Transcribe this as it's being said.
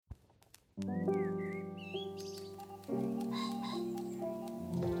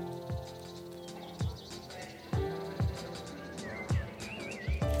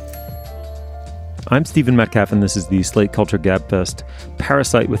I'm Stephen Metcalf, and this is the Slate Culture Gabfest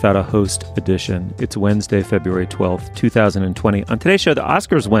Parasite Without a Host edition. It's Wednesday, February 12th, 2020. On today's show, the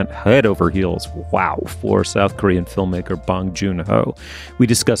Oscars went head over heels, wow, for South Korean filmmaker Bong Joon-ho. We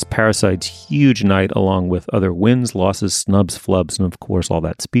discuss Parasite's huge night along with other wins, losses, snubs, flubs, and of course all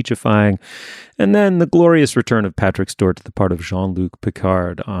that speechifying. And then the glorious return of Patrick Stewart to the part of Jean-Luc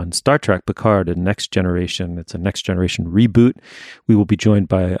Picard on Star Trek Picard, a Next Generation. It's a Next Generation reboot. We will be joined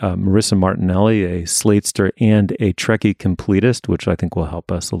by Marissa Martinelli, a Slatester and a Trekkie completist, which I think will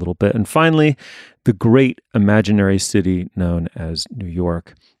help us a little bit. And finally, the great imaginary city known as New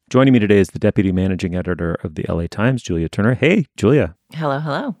York. Joining me today is the deputy managing editor of the LA Times, Julia Turner. Hey, Julia. Hello,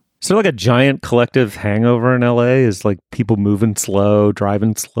 hello. Is there like a giant collective hangover in LA? Is like people moving slow,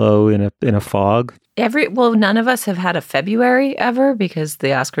 driving slow in a fog? Well, none of us have had a February ever because the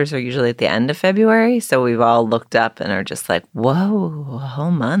Oscars are usually at the end of February. So we've all looked up and are just like, whoa, a whole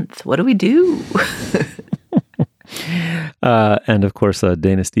month. What do we do? And of course,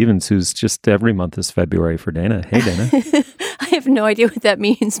 Dana Stevens, who's just every month is February for Dana. Hey, Dana. I have no idea what that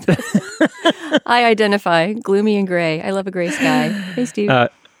means, but I identify gloomy and gray. I love a gray sky. Hey, Steve.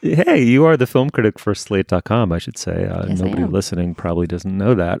 Hey, you are the film critic for Slate.com, I should say. Yes, nobody listening probably doesn't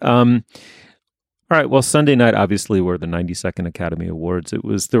know that. All right, well, Sunday night, obviously, were the 92nd Academy Awards.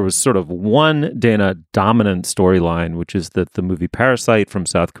 There was sort of one, Dana, dominant storyline, which is that the movie Parasite from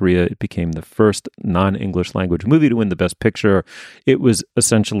South Korea, it became the first non-English language movie to win the Best Picture. It was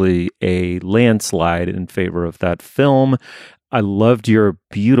essentially a landslide in favor of that film. I loved your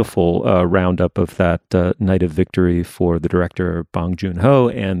beautiful roundup of that night of victory for the director Bong Joon-ho,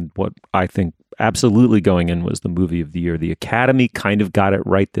 and what I think absolutely going in was the movie of the year. The Academy kind of got it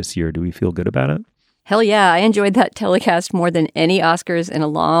right this year. Do we feel good about it? Hell yeah. I enjoyed that telecast more than any Oscars in a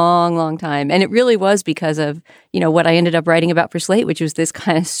long, long time. And it really was because of, what I ended up writing about for Slate, which was this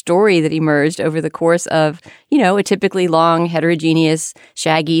kind of story that emerged over the course of, a typically long, heterogeneous,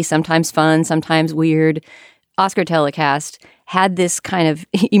 shaggy, sometimes fun, sometimes weird Oscar telecast. Had this kind of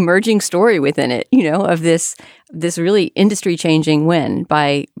emerging story within it, of this really industry-changing win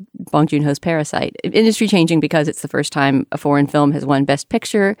by Bong Joon-ho's Parasite. Industry-changing because it's the first time a foreign film has won Best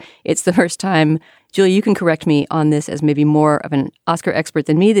Picture. It's the first time, Julie, you can correct me on this as maybe more of an Oscar expert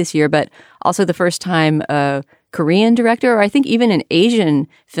than me this year, but also the first time a Korean director, or I think even an Asian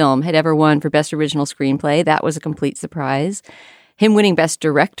film, had ever won for Best Original Screenplay. That was a complete surprise. Him winning Best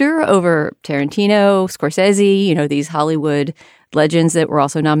Director over Tarantino, Scorsese, these Hollywood legends that were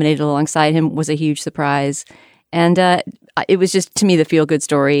also nominated alongside him was a huge surprise. And it was just, to me, the feel-good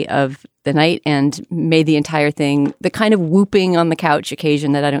story of the night and made the entire thing the kind of whooping on the couch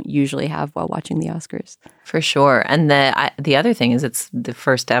occasion that I don't usually have while watching the Oscars. For sure. And the other thing is it's the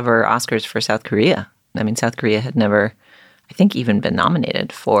first ever Oscars for South Korea. I mean, South Korea had never, I think, even been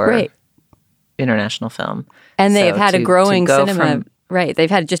nominated for international film. And they've had a growing cinema. Right.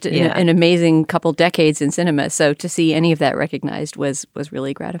 They've had just an amazing couple decades in cinema. So to see any of that recognized was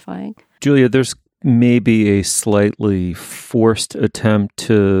really gratifying. Julia, there's maybe a slightly forced attempt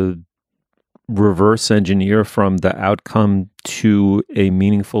to reverse engineer from the outcome to a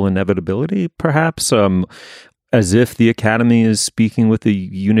meaningful inevitability, perhaps, as if the Academy is speaking with a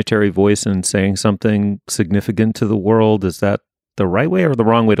unitary voice and saying something significant to the world. Is that the right way or the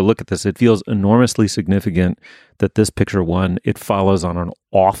wrong way to look at this? It feels enormously significant that this picture won. It follows on an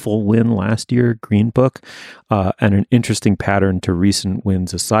awful win last year, Green Book, and an interesting pattern to recent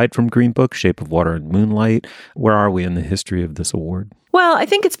wins aside from Green Book, Shape of Water and Moonlight. Where are we in the history of this award? Well, I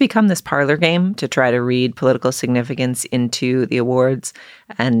think it's become this parlor game to try to read political significance into the awards.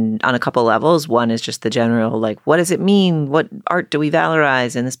 And on a couple levels, one is just the general, like, what does it mean? What art do we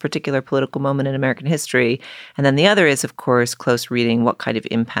valorize in this particular political moment in American history? And then the other is, of course, close reading, what kind of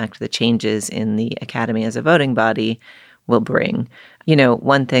impact the changes in the Academy as a voting body will bring.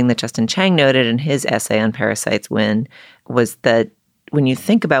 One thing that Justin Chang noted in his essay on Parasite's win was that when you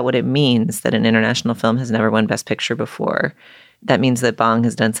think about what it means that an international film has never won Best Picture before, that means that Bong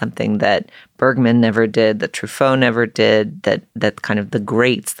has done something that Bergman never did, that Truffaut never did, that kind of the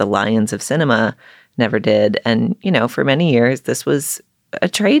greats, the lions of cinema never did. And, for many years, this was a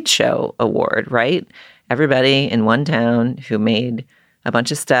trade show award, right? Everybody in one town who made a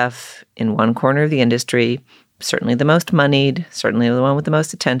bunch of stuff in one corner of the industry certainly the most moneyed, certainly the one with the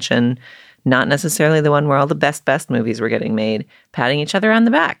most attention, not necessarily the one where all the best movies were getting made, patting each other on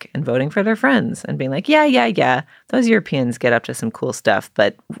the back and voting for their friends and being like, yeah, those Europeans get up to some cool stuff,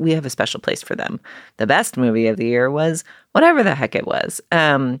 but we have a special place for them. The best movie of the year was whatever the heck it was.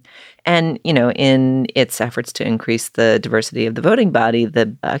 And, in its efforts to increase the diversity of the voting body,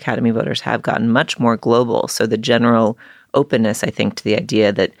 the Academy voters have gotten much more global. So the general openness, I think, to the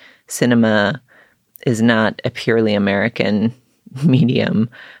idea that cinema is not a purely American medium,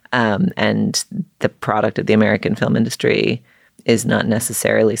 and the product of the American film industry is not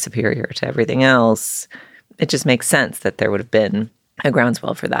necessarily superior to everything else. It just makes sense that there would have been a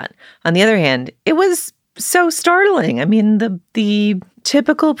groundswell for that. On the other hand, it was so startling. I mean, the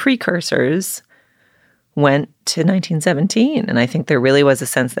typical precursors went to 1917, and I think there really was a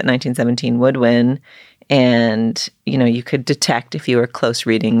sense that 1917 would win. And, you could detect, if you were close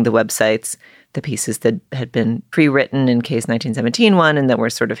reading the websites, the pieces that had been pre-written in case 1917 won and that were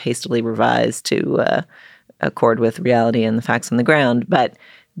sort of hastily revised to accord with reality and the facts on the ground. But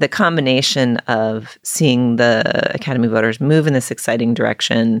the combination of seeing the Academy voters move in this exciting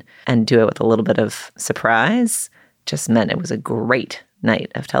direction and do it with a little bit of surprise just meant it was a great night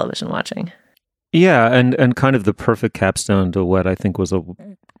of television watching. Yeah, and kind of the perfect capstone to what I think was a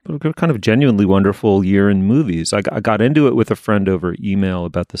kind of genuinely wonderful year in movies. I got into it with a friend over email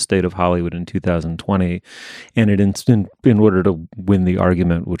about the state of Hollywood in 2020, and in order to win the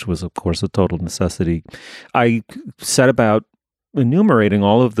argument, which was, of course, a total necessity, I set about enumerating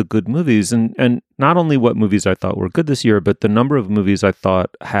all of the good movies, and not only what movies I thought were good this year, but the number of movies I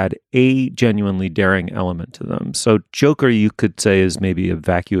thought had a genuinely daring element to them. So Joker, you could say, is maybe a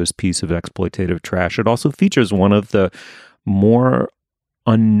vacuous piece of exploitative trash. It also features one of the more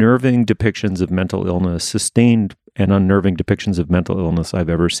unnerving depictions of mental illness, sustained and unnerving depictions of mental illness I've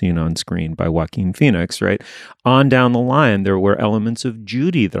ever seen on screen by Joaquin Phoenix, right? On down the line, there were elements of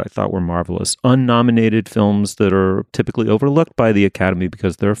Judy that I thought were marvelous. Unnominated films that are typically overlooked by the Academy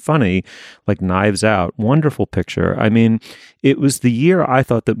because they're funny, like Knives Out. Wonderful picture. I mean, it was the year I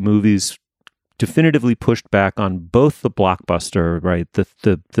thought that movies definitively pushed back on both the blockbuster, right?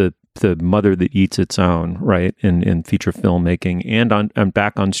 The mother that eats its own, right, in feature filmmaking, and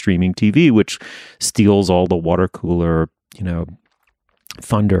back on streaming TV, which steals all the water cooler,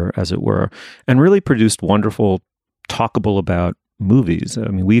 thunder, as it were, and really produced wonderful, talkable about movies. I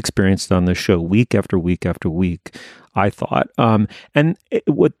mean, we experienced on this show week after week after week, I thought.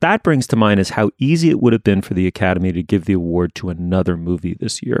 What that brings to mind is how easy it would have been for the Academy to give the award to another movie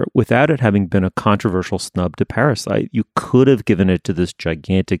this year without it having been a controversial snub to Parasite. You could have given it to this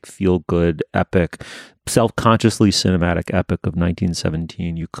gigantic, feel-good, epic, self-consciously cinematic epic of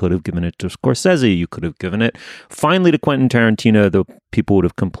 1917. You could have given it to Scorsese. You could have given it finally to Quentin Tarantino, though people would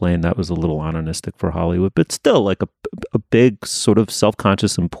have complained that was a little onanistic for Hollywood, but still like a big sort of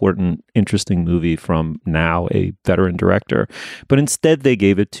self-conscious, important, interesting movie from now a veteran director. But instead they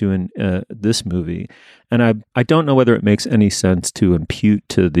gave it to this movie. And I don't know whether it makes any sense to impute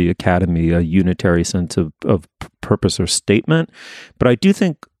to the Academy a unitary sense of purpose or statement, but I do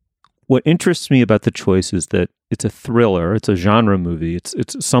think what interests me about the choice is that it's a thriller. It's a genre movie. It's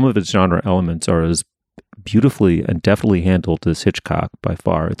some of its genre elements are as beautifully and deftly handled as Hitchcock by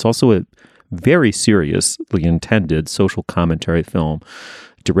far. It's also a very seriously intended social commentary film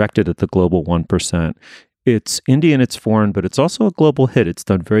directed at the global 1%. It's indie and it's foreign, but it's also a global hit. It's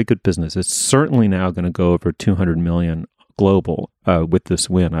done very good business. It's certainly now going to go over 200 million global with this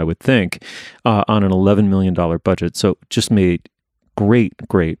win, I would think, on an $11 million budget. So just made great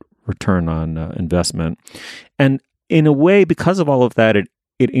return on investment. And in a way, because of all of that,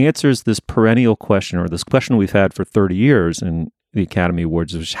 it answers this perennial question, or this question we've had for 30 years in the Academy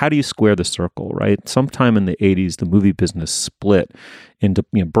Awards, which is how do you square the circle, right? Sometime in the 80s, the movie business split into,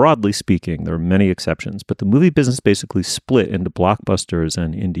 broadly speaking, there are many exceptions, but the movie business basically split into blockbusters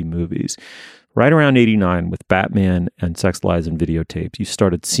and indie movies. Right around 89, with Batman and Sex, Lies, and Videotapes, you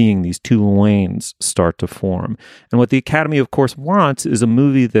started seeing these two lanes start to form. And what the Academy, of course, wants is a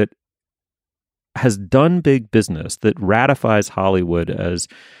movie that has done big business, that ratifies Hollywood as,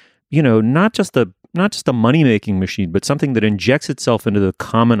 not just a money-making machine, but something that injects itself into the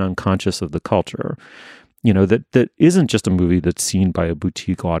common unconscious of the culture. That isn't just a movie that's seen by a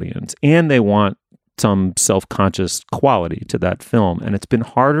boutique audience. And they want some self-conscious quality to that film. And it's been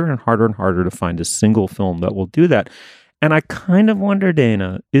harder and harder and harder to find a single film that will do that. And I kind of wonder,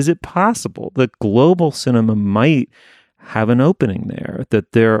 Dana, is it possible that global cinema might have an opening there?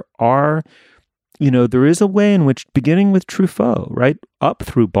 That there are, there is a way in which, beginning with Truffaut, right, up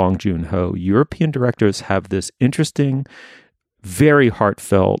through Bong Joon-ho, European directors have this interesting very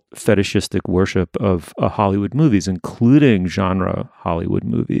heartfelt, fetishistic worship of Hollywood movies, including genre Hollywood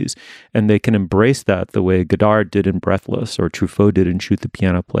movies. And they can embrace that the way Godard did in Breathless, or Truffaut did in Shoot the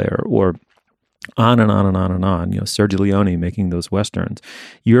Piano Player, or on and on and on and on. Sergio Leone making those Westerns.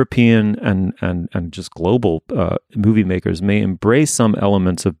 European and just global movie makers may embrace some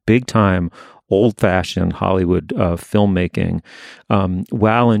elements of big-time old-fashioned Hollywood filmmaking,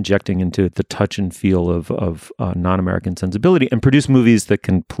 while injecting into it the touch and feel of non-American sensibility, and produce movies that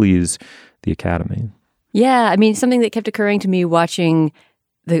can please the Academy. Yeah, I mean, something that kept occurring to me watching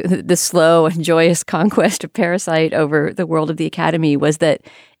the slow and joyous conquest of Parasite over the world of the Academy was that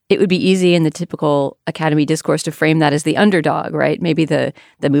it would be easy in the typical Academy discourse to frame that as the underdog, right? Maybe the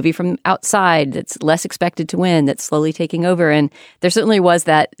movie from outside that's less expected to win, that's slowly taking over. And there certainly was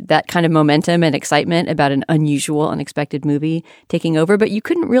that kind of momentum and excitement about an unusual, unexpected movie taking over. But you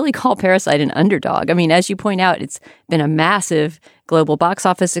couldn't really call Parasite an underdog. I mean, as you point out, it's been a massive global box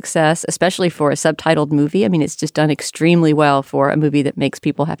office success, especially for a subtitled movie. I mean, it's just done extremely well for a movie that makes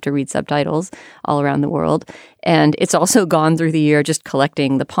people have to read subtitles all around the world. And it's also gone through the year just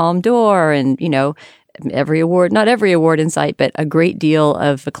collecting the Palme d'Or and, every award, not every award in sight, but a great deal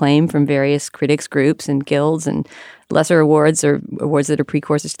of acclaim from various critics groups and guilds and lesser awards or awards that are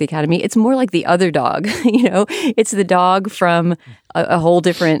precursors to the Academy. It's more like the other dog, It's the dog from a whole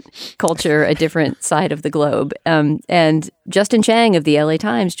different culture, a different side of the globe. And Justin Chang of the LA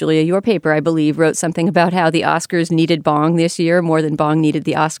Times, Julia, your paper, I believe, wrote something about how the Oscars needed Bong this year more than Bong needed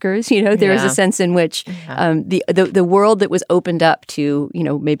the Oscars. There was a sense in which the world that was opened up to,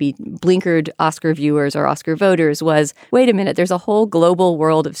 maybe blinkered Oscar viewers or Oscar voters was, wait a minute, there's a whole global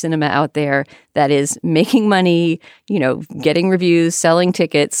world of cinema out there that is making money, getting reviews, selling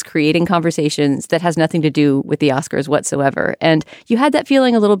tickets, creating conversations that has nothing to do with the Oscars whatsoever. And you had that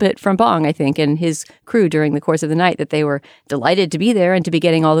feeling a little bit from Bong, I think, and his crew during the course of the night, that they were delighted to be there and to be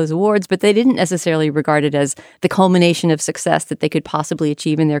getting all those awards, but they didn't necessarily regard it as the culmination of success that they could possibly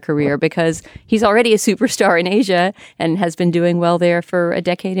achieve in their career, because he's already a superstar in Asia and has been doing well there for a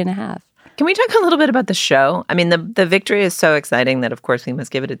decade and a half. Can we talk a little bit about the show? I mean, the victory is so exciting that, of course, we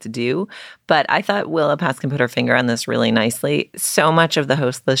must give it its due. But I thought Willa Paskin put her finger on this really nicely. So much of the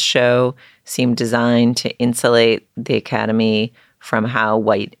hostless show seemed designed to insulate the Academy from how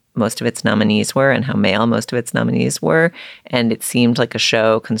white most of its nominees were and how male most of its nominees were. And it seemed like a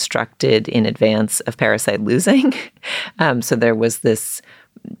show constructed in advance of Parasite losing. So there was this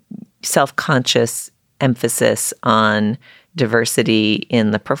self-conscious emphasis on diversity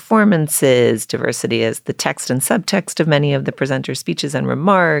in the performances, diversity as the text and subtext of many of the presenters' speeches and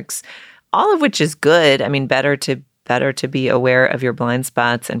remarks, all of which is good. I mean, better to be aware of your blind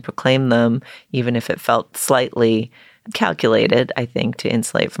spots and proclaim them, even if it felt slightly calculated, I think, to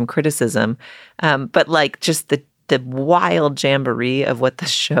insulate from criticism. But like just the wild jamboree of what the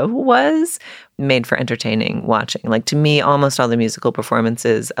show was made for entertaining watching. Like, to me, almost all the musical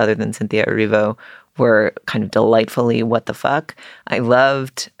performances, other than Cynthia Erivo, were kind of delightfully what the fuck. I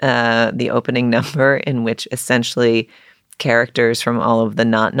loved the opening number, in which essentially characters from all of the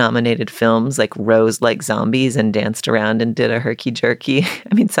not nominated films like rose like zombies and danced around and did a herky jerky.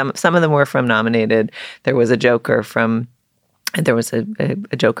 I mean, some of them were from nominated. There was a Joker figure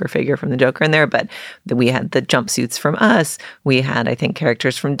from the Joker in there, but we had the jumpsuits from Us. We had, I think,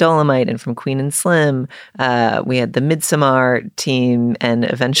 characters from Dolomite and from Queen and Slim. We had the Midsommar team, and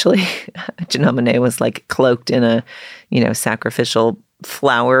eventually Janelle Monáe was like cloaked in a, sacrificial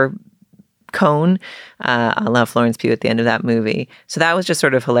flower cone, a la Florence Pugh at the end of that movie. So that was just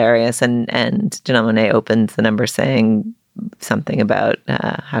sort of hilarious. And Janelle Monáe opened the number saying something about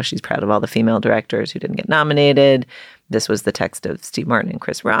how she's proud of all the female directors who didn't get nominated. This was the text of Steve Martin and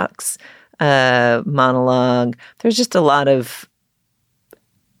Chris Rock's monologue. There's just a lot of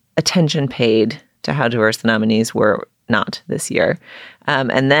attention paid to how diverse the nominees were not this year.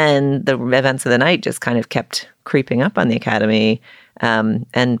 And then the events of the night just kind of kept creeping up on the Academy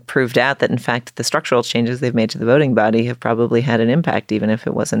and proved out that, in fact, the structural changes they've made to the voting body have probably had an impact, even if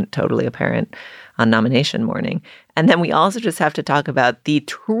it wasn't totally apparent on nomination morning. And then we also just have to talk about the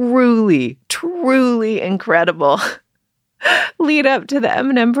truly, truly incredible lead up to the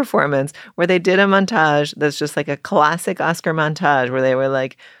Eminem performance, where they did a montage that's just like a classic Oscar montage, where they were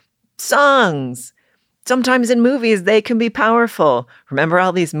like, songs. Sometimes in movies, they can be powerful. Remember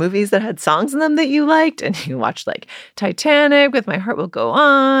all these movies that had songs in them that you liked? And you watched like Titanic with My Heart Will Go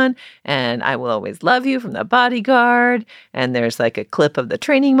On and I Will Always Love You from The Bodyguard. And there's like a clip of the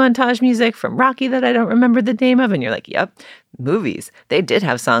training montage music from Rocky that I don't remember the name of. And you're like, yep, movies. They did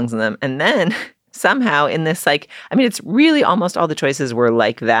have songs in them. And then somehow in this, like, I mean, it's really almost all the choices were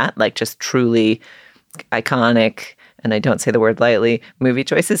like that, like just truly iconic and I don't say the word lightly, movie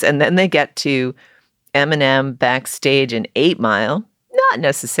choices. And then they get to Eminem backstage in 8 Mile, not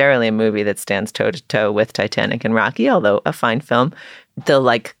necessarily a movie that stands toe-to-toe with Titanic and Rocky, although a fine film. The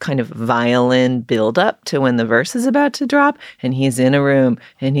like kind of violin build up to when the verse is about to drop, and he's in a room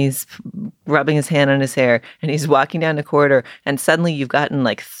and he's rubbing his hand on his hair and he's walking down the corridor, and suddenly you've gotten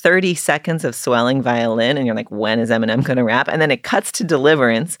like 30 seconds of swelling violin and you're like, when is Eminem going to rap? And then it cuts to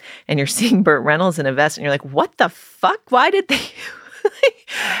Deliverance and you're seeing Burt Reynolds in a vest and you're like, what the fuck? Why did they...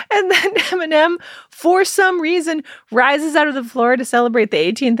 And then Eminem, for some reason, rises out of the floor to celebrate the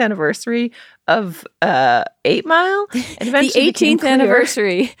 18th anniversary of 8 Mile. And eventually the 18th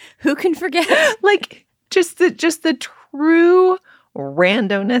anniversary. Who can forget? Like, just the true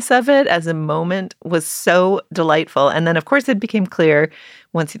randomness of it as a moment was so delightful. And then, of course, it became clear,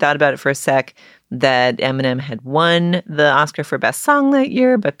 once you thought about it for a sec, that Eminem had won the Oscar for Best Song that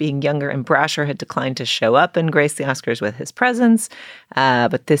year, but being younger and brasher had declined to show up and grace the Oscars with his presence.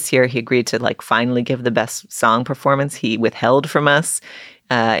 But this year he agreed to like finally give the Best Song performance he withheld from us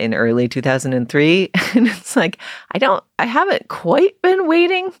in early 2003. And it's like, I haven't quite been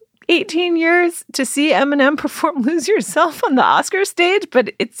waiting 18 years to see Eminem perform Lose Yourself on the Oscar stage, but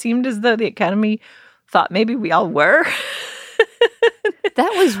it seemed as though the Academy thought maybe we all were.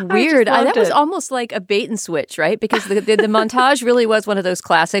 That was weird. That was almost like a bait and switch, right? Because the montage really was one of those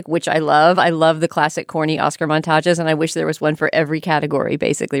classic, which I love. I love the classic corny Oscar montages, and I wish there was one for every category,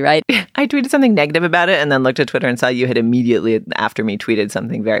 basically, right? I tweeted something negative about it and then looked at Twitter and saw you had immediately after me tweeted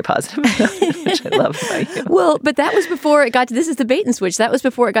something very positive about it, which I love about you. Well, but that was before it got to, this is the bait and switch. That was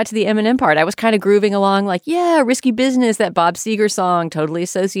before it got to the Eminem part. I was kind of grooving along like, yeah, Risky Business, that Bob Seger song, totally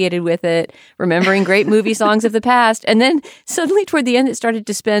associated with it, remembering great movie songs of the past. And then suddenly toward the end, it started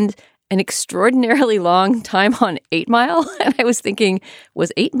to spend an extraordinarily long time on 8 Mile. And I was thinking,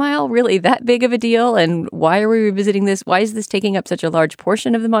 was 8 Mile really that big of a deal? And why are we revisiting this? Why is this taking up such a large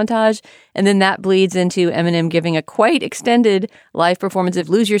portion of the montage? And then that bleeds into Eminem giving a quite extended live performance of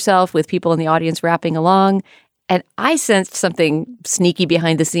Lose Yourself with people in the audience rapping along. And I sensed something sneaky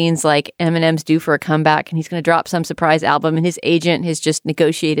behind the scenes, like Eminem's due for a comeback and he's going to drop some surprise album and his agent has just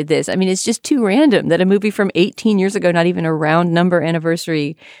negotiated this. I mean, it's just too random that a movie from 18 years ago, not even a round number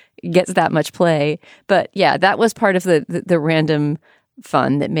anniversary, gets that much play. But yeah, that was part of the random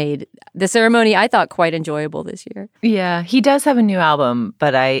fun that made the ceremony, I thought, quite enjoyable this year. Yeah, he does have a new album,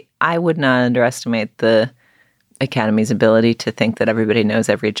 but I would not underestimate the Academy's ability to think that everybody knows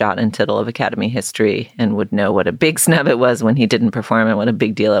every jot and tittle of Academy history and would know what a big snub it was when he didn't perform and what a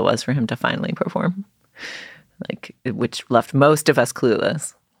big deal it was for him to finally perform, like, which left most of us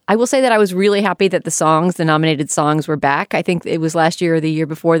clueless. I will say that I was really happy that the nominated songs were back. I think it was last year or the year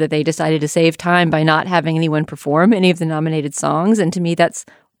before that they decided to save time by not having anyone perform any of the nominated songs. And to me, that's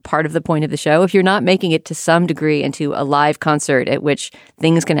part of the point of the show. If you're not making it to some degree into a live concert at which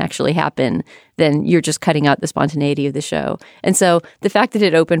things can actually happen, then you're just cutting out the spontaneity of the show. And so the fact that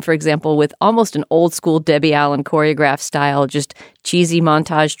it opened, for example, with almost an old school Debbie Allen choreographed style, just cheesy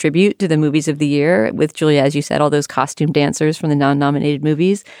montage tribute to the movies of the year with, Julia, as you said, all those costume dancers from the non-nominated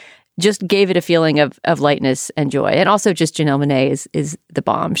movies, just gave it a feeling of lightness and joy. And also just Janelle Monáe is the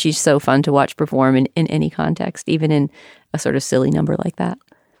bomb. She's so fun to watch perform in any context, even in a sort of silly number like that.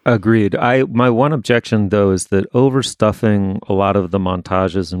 Agreed. My one objection, though, is that overstuffing a lot of the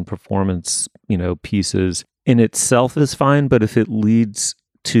montages and performance, pieces in itself is fine. But if it leads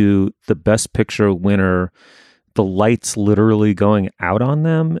to the Best Picture winner, the lights literally going out on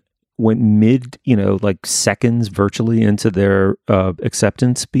them when mid, like seconds virtually into their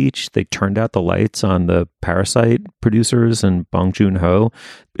acceptance speech, they turned out the lights on the Parasite producers and Bong Joon-ho,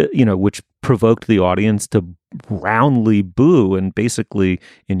 which provoked the audience to roundly boo and basically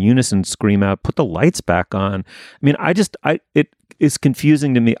in unison scream out, "Put the lights back on." I mean, it is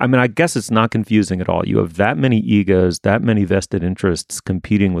confusing to me. I mean, I guess it's not confusing at all. You have that many egos, that many vested interests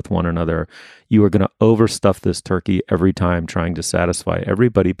competing with one another. You are going to overstuff this turkey every time trying to satisfy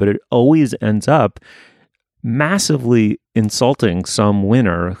everybody, but it always ends up massively insulting some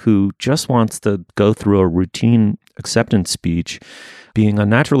winner who just wants to go through a routine acceptance speech, being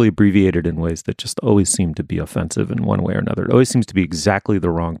unnaturally abbreviated in ways that just always seem to be offensive in one way or another. It always seems to be exactly the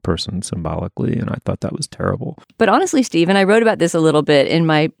wrong person symbolically, and I thought that was terrible. But honestly, Steve, and I wrote about this a little bit in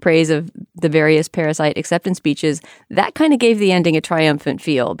my praise of the various Parasite acceptance speeches, that kind of gave the ending a triumphant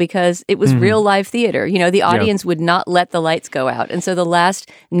feel because it was real live theater. The audience would not let the lights go out. And so the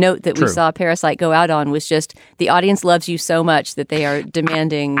last note that we saw Parasite go out on was just, the audience loves you so much that they are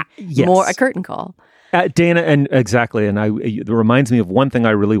demanding more, a curtain call. Dana, and exactly. And it reminds me of one thing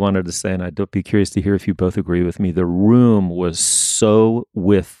I really wanted to say, and I'd be curious to hear if you both agree with me. The Room was so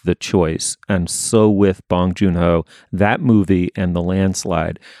with The Choice and so with Bong Joon-ho, that movie and The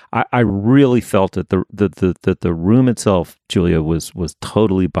Landslide. I really felt that the Room itself, Julia, was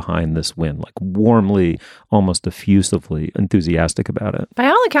totally behind this win, like warmly, almost effusively enthusiastic about it. By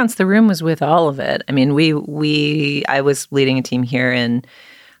all accounts, The Room was with all of it. I mean, I was leading a team here in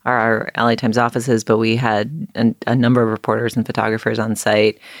our LA Times offices, but we had a number of reporters and photographers on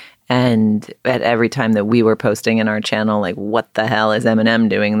site. And at every time that we were posting in our channel, like, what the hell is Eminem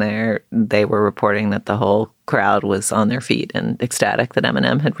doing there? They were reporting that the whole crowd was on their feet and ecstatic that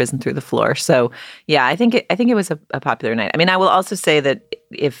Eminem had risen through the floor. So, yeah, I think it was a popular night. I mean, I will also say that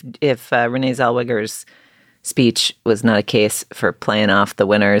if Renee Zellweger's speech was not a case for playing off the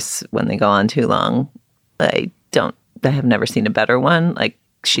winners when they go on too long, I have never seen a better one. Like,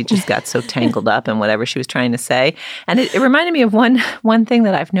 she just got so tangled up in whatever she was trying to say. And it reminded me of one thing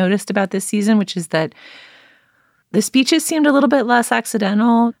that I've noticed about this season, which is that the speeches seemed a little bit less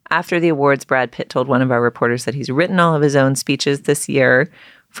accidental. After the awards, Brad Pitt told one of our reporters that he's written all of his own speeches this year,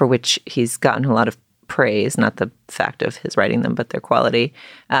 for which he's gotten a lot of praise, not the fact of his writing them, but their quality,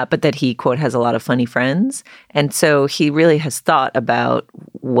 but that he, quote, has a lot of funny friends. And so he really has thought about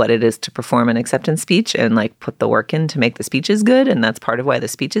what it is to perform an acceptance speech and like put the work in to make the speeches good. And that's part of why the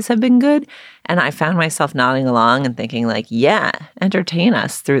speeches have been good. And I found myself nodding along and thinking like, yeah, entertain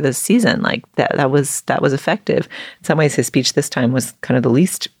us through this season. Like that was effective. In some ways, his speech this time was kind of the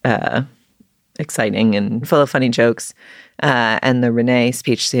least exciting and full of funny jokes. And the Renee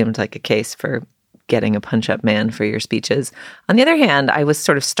speech seemed like a case for getting a punch-up man for your speeches. On the other hand, I was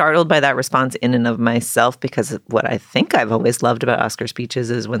sort of startled by that response in and of myself, because what I think I've always loved about Oscar speeches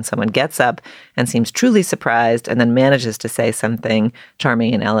is when someone gets up and seems truly surprised and then manages to say something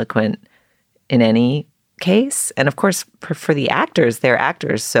charming and eloquent in any case. And of course, for the actors, they're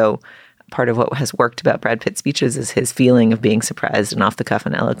actors. So part of what has worked about Brad Pitt's speeches is his feeling of being surprised and off the cuff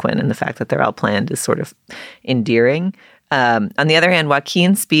and eloquent, and the fact that they're all planned is sort of endearing. On the other hand,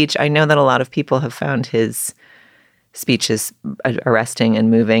 Joaquin's speech, I know that a lot of people have found his speeches arresting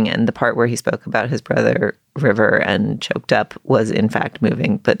and moving, and the part where he spoke about his brother River and choked up was in fact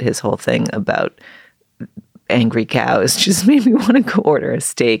moving, but his whole thing about angry cows just made me want to go order a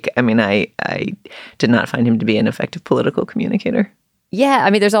steak. I mean, I did not find him to be an effective political communicator. Yeah, I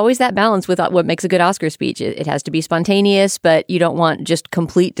mean, there's always that balance with what makes a good Oscar speech. It has to be spontaneous, but you don't want just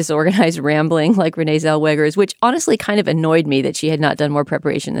complete disorganized rambling like Renee Zellweger's, which honestly kind of annoyed me that she had not done more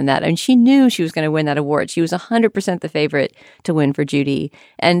preparation than that. I mean, she knew she was going to win that award. She was 100% the favorite to win for Judy.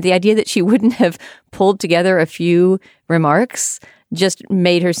 And the idea that she wouldn't have pulled together a few remarks just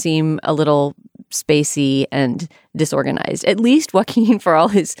made her seem a little spacey and disorganized. At least Joaquin, for all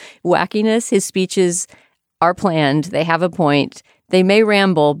his wackiness, his speeches are planned. They have a point. They may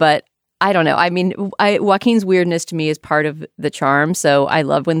ramble, but I don't know. I mean, Joaquin's weirdness to me is part of the charm. So I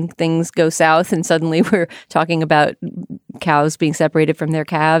love when things go south and suddenly we're talking about cows being separated from their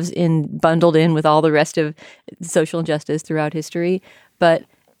calves bundled in with all the rest of social injustice throughout history. But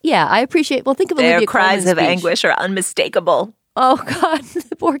yeah, I appreciate. Well, think of Olivia Their cries Colman's of speech. Anguish are unmistakable. Oh God,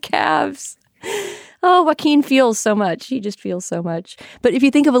 the poor calves. Oh, Joaquin feels so much. He just feels so much. But if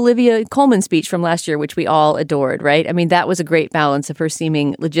you think of Olivia Colman's speech from last year, which we all adored, right? I mean, that was a great balance of her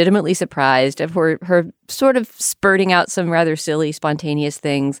seeming legitimately surprised, of her sort of spurting out some rather silly, spontaneous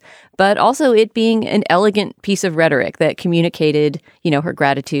things, but also it being an elegant piece of rhetoric that communicated, her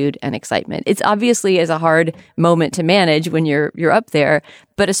gratitude and excitement. It's obviously is a hard moment to manage when you're up there,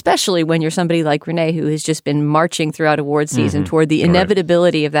 but especially when you're somebody like Renee, who has just been marching throughout awards season toward the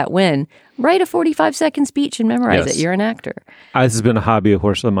inevitability of that win. Write a 45-second speech and memorize it. You're an actor. This has been a hobby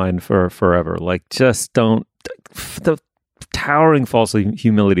horse of mine for forever. Like, just don't... The towering false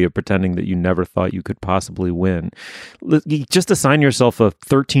humility of pretending that you never thought you could possibly win. You just assign yourself a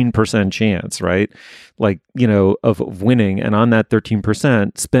 13% chance, right? Like, of winning. And on that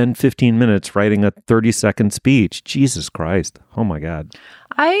 13%, spend 15 minutes writing a 30-second speech. Jesus Christ. Oh, my God.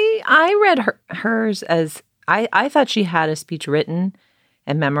 I read hers as... I thought she had a speech written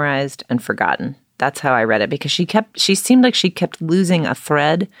and memorized and forgotten. That's how I read it, because she seemed like she kept losing a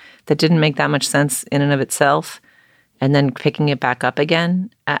thread that didn't make that much sense in and of itself, and then picking it back up again.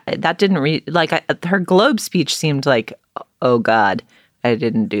 That didn't read her Globe speech seemed like, oh God, I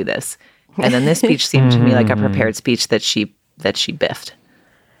didn't do this. And then this speech seemed to me like a prepared speech that she biffed.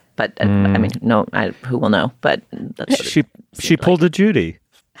 But I mean, no, who will know? But that's what she pulled a Judy,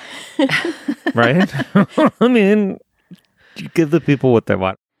 right? I mean, you give the people what they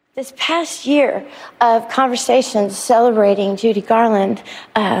want. This past year of conversations celebrating Judy Garland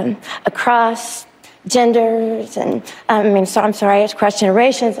across genders and, across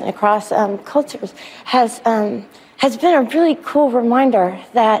generations and across cultures has been a really cool reminder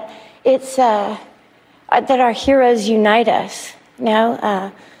that it's, that our heroes unite us,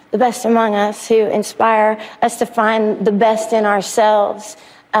 the best among us, who inspire us to find the best in ourselves.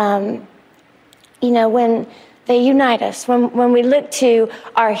 When they unite us, when we look to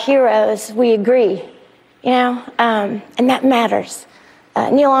our heroes, we agree, and that matters.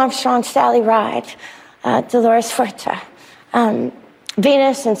 Neil Armstrong, Sally Ride, Dolores Huerta,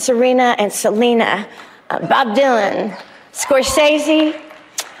 Venus and Serena and Selena, Bob Dylan, Scorsese,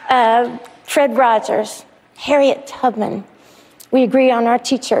 Fred Rogers, Harriet Tubman. We agree on our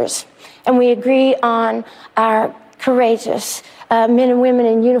teachers, and we agree on our courageous men and women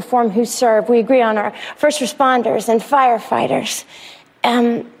in uniform who serve. We agree on our first responders and firefighters.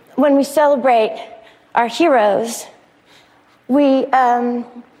 When we celebrate our heroes, we're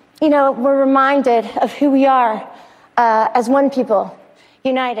reminded of who we are as one people,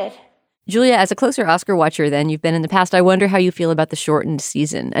 united. Julia, as a closer Oscar watcher than you've been in the past, I wonder how you feel about the shortened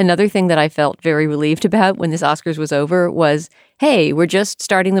season. Another thing that I felt very relieved about when this Oscars was over was, hey, we're just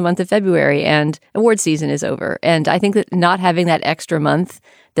starting the month of February and award season is over. And I think that not having that extra month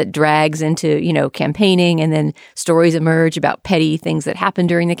that drags into, campaigning, and then stories emerge about petty things that happen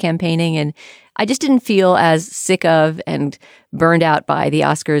during the campaigning. And I just didn't feel as sick of and burned out by the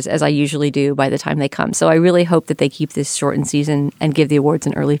Oscars as I usually do by the time they come. So I really hope that they keep this shortened season and give the awards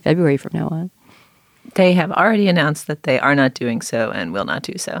in early February from now on. They have already announced that they are not doing so and will not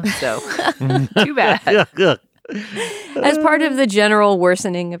do so. So too bad. As part of the general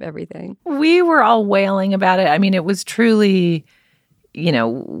worsening of everything. We were all wailing about it. I mean, it was truly,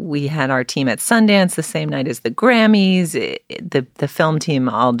 we had our team at Sundance the same night as the Grammys. The film team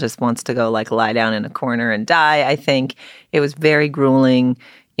all just wants to go lie down in a corner and die, I think. It was very grueling.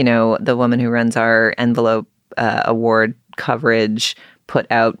 The woman who runs our Envelope award coverage put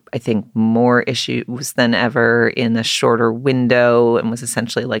out, I think, more issues than ever in a shorter window and was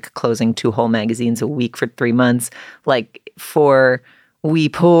essentially closing 2 whole magazines a week for 3 months. For we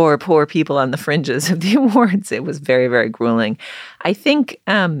poor people on the fringes of the awards, it was very, very grueling. I think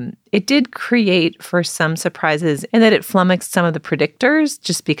it did create for some surprises in that it flummoxed some of the predictors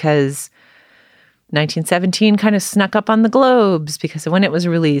just because 1917 kind of snuck up on the Globes because of when it was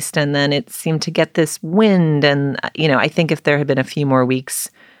released, and then it seemed to get this wind. And, I think if there had been a few more weeks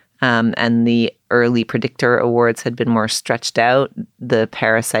and the early predictor awards had been more stretched out, the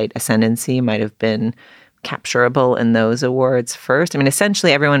Parasite ascendancy might have been capturable in those awards first. I mean,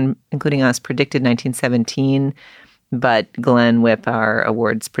 essentially everyone, including us, predicted 1917, but Glenn Whipp, our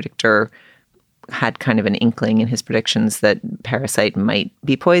awards predictor, had kind of an inkling in his predictions that Parasite might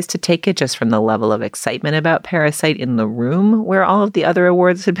be poised to take it just from the level of excitement about Parasite in the room where all of the other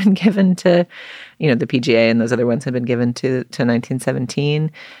awards had been given to, the PGA and those other ones had been given to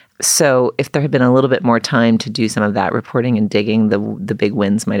 1917. So if there had been a little bit more time to do some of that reporting and digging, the big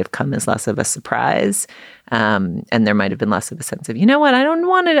wins might have come as less of a surprise. And there might have been less of a sense of,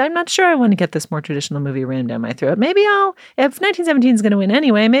 I'm not sure I want to get this more traditional movie rammed down my throat. Maybe if 1917 is going to win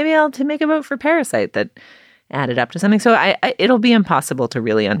anyway, maybe I'll make a vote for Parasite that added up to something. So it'll be impossible to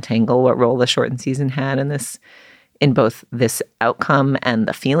really untangle what role the shortened season had in both this outcome and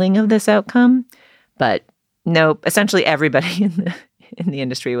the feeling of this outcome. But no, essentially everybody in the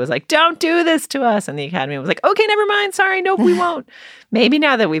industry was like, don't do this to us. And the Academy was like, okay, never mind. Sorry. Nope, we won't. Maybe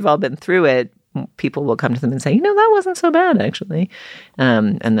now that we've all been through it, people will come to them and say, that wasn't so bad, actually.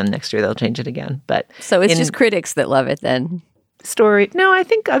 And then next year they'll change it again. But so it's just critics that love it then? No, I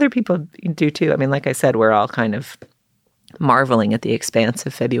think other people do too. I mean, like I said, we're all kind of marveling at the expanse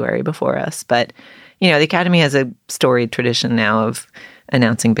of February before us. But, the Academy has a storied tradition now of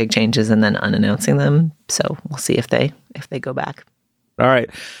announcing big changes and then unannouncing them. So we'll see if they go back. All right.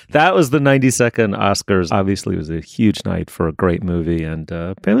 That was the 92nd Oscars. Obviously, it was a huge night for a great movie, and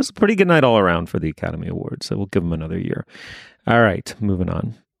it was a pretty good night all around for the Academy Awards, so we'll give them another year. All right, moving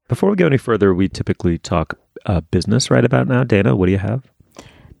on. Before we go any further, we typically talk business right about now. Dana, what do you have?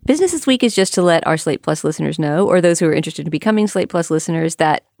 Business this week is just to let our Slate Plus listeners know, or those who are interested in becoming Slate Plus listeners,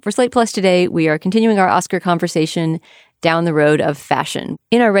 that for Slate Plus today, we are continuing our Oscar conversation down the road of fashion.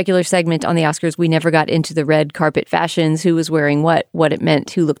 In our regular segment on the Oscars, we never got into the red carpet fashions, who was wearing what it meant,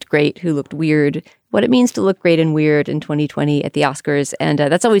 who looked great, who looked weird, what it means to look great and weird in 2020 at the Oscars. And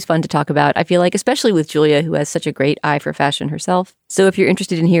that's always fun to talk about, I feel like, especially with Julia, who has such a great eye for fashion herself. So if you're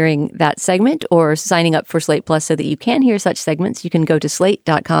interested in hearing that segment or signing up for Slate Plus so that you can hear such segments, you can go to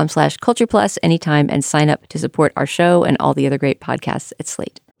slate.com/cultureplus anytime and sign up to support our show and all the other great podcasts at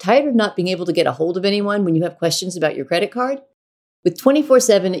Slate. Tired of not being able to get a hold of anyone when you have questions about your credit card? With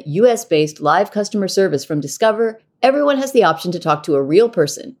 24/7 US-based live customer service from Discover, everyone has the option to talk to a real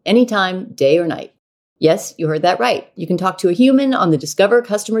person anytime, day or night. Yes, you heard that right. You can talk to a human on the Discover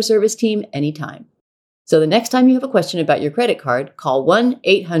customer service team anytime. So the next time you have a question about your credit card, call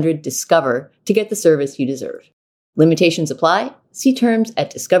 1-800-DISCOVER to get the service you deserve. Limitations apply. See terms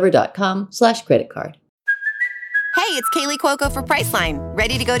at discover.com/creditcard. Hey, it's Kaylee Cuoco for Priceline.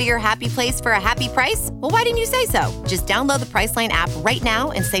 Ready to go to your happy place for a happy price? Well, why didn't you say so? Just download the Priceline app right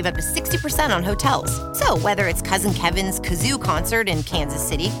now and save up to 60% on hotels. So whether it's Cousin Kevin's Kazoo Concert in Kansas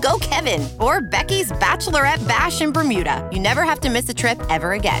City, go Kevin, or Becky's Bachelorette Bash in Bermuda, you never have to miss a trip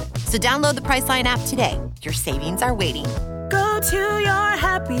ever again. So download the Priceline app today. Your savings are waiting. Go to your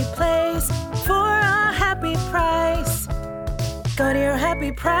happy place for a happy price. Go to your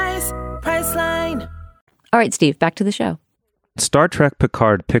happy price, Priceline. All right, Steve, back to the show. Star Trek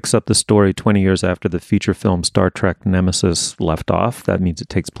Picard picks up the story 20 years after the feature film Star Trek Nemesis left off. That means it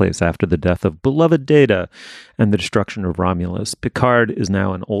takes place after the death of beloved Data and the destruction of Romulus. Picard is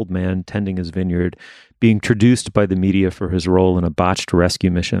now an old man tending his vineyard, being traduced by the media for his role in a botched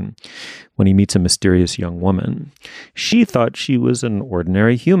rescue mission when he meets a mysterious young woman. She thought she was an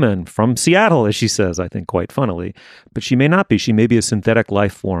ordinary human from Seattle, as she says, I think quite funnily, but she may not be. She may be a synthetic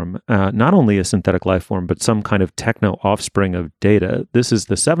life form, not only a synthetic life form, but some kind of techno offspring of Data. This is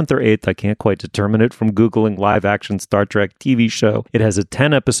the 7th or 8th, I can't quite determine it from Googling live action Star Trek TV show. It has a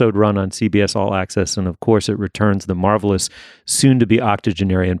 10-episode run on CBS All Access, and of course it returns the marvelous, soon-to-be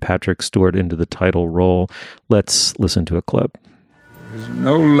octogenarian Patrick Stewart into the title role. Let's listen to a clip. There's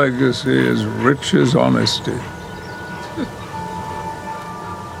no legacy as rich as honesty.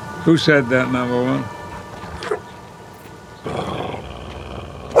 Who said that, number one?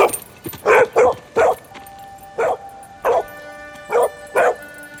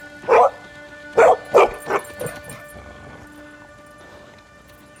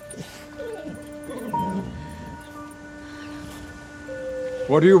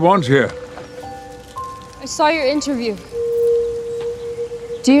 What do you want here? I saw your interview.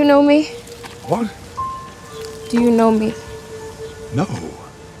 Do you know me? What? Do you know me? No.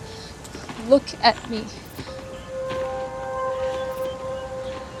 Look at me.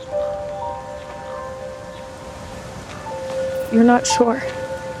 You're not sure.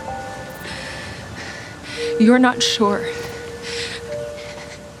 You're not sure.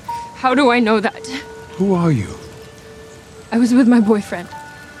 How do I know that? Who are you? I was with my boyfriend.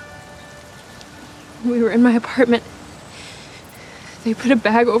 We were in my apartment. They put a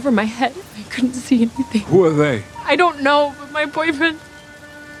bag over my head. I couldn't see anything. Who are they? I don't know, but my boyfriend...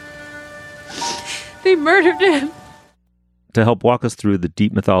 They murdered him. To help walk us through the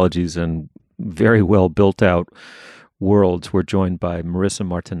deep mythologies and very well built out worlds, we're joined by Marissa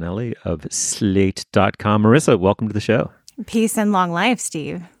Martinelli of Slate.com. Marissa, welcome to the show. Peace and long life,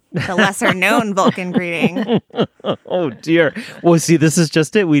 Steve. The lesser known Vulcan greeting. Oh, dear. Well, see, this is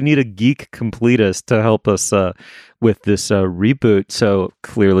just it. We need a geek completist to help us with this reboot. So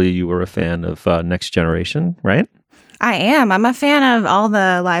clearly you were a fan of Next Generation, right? I am. I'm a fan of all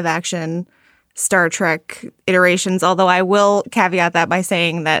the live action Star Trek iterations, although I will caveat that by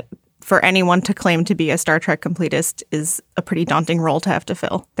saying that for anyone to claim to be a Star Trek completist is a pretty daunting role to have to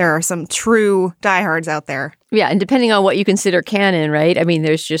fill. There are some true diehards out there. Yeah, and depending on what you consider canon, right? I mean,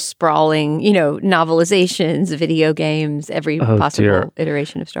 there's just sprawling, novelizations, video games, every possible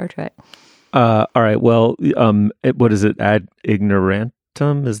iteration of Star Trek. All right. Well, what is it? Ad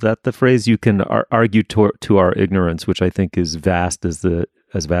ignorantum? Is that the phrase? You can argue to our ignorance, which I think is vast as the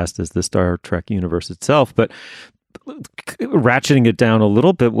Star Trek universe itself. But ratcheting it down a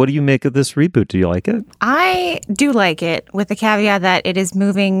little bit, what do you make of this reboot? Do you like it? I do like it, with the caveat that it is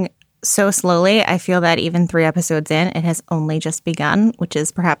moving so slowly. I feel that even 3 episodes in, it has only just begun, which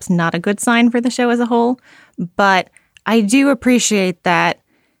is perhaps not a good sign for the show as a whole. But I do appreciate that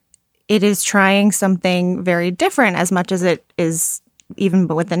it is trying something very different, as much as it is, even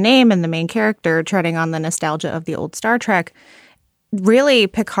with the name and the main character, treading on the nostalgia of the old Star Trek. Really,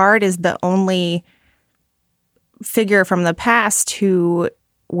 Picard is the only figure from the past who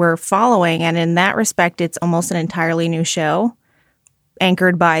we're following, and in that respect it's almost an entirely new show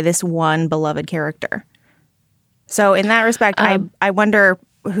anchored by this one beloved character. So in that respect, I wonder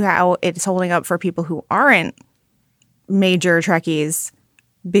how it's holding up for people who aren't major Trekkies,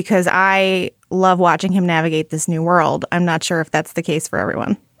 because I love watching him navigate this new world. I'm not sure if that's the case for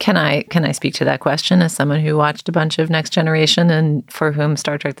everyone. Can I speak to that question as someone who watched a bunch of Next Generation and for whom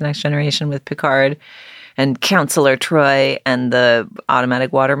Star Trek The Next Generation with Picard and Counselor Troy and the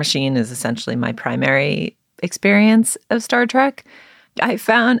automatic water machine is essentially my primary experience of Star Trek.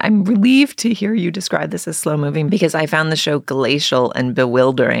 I'm relieved to hear you describe this as slow moving because I found the show glacial and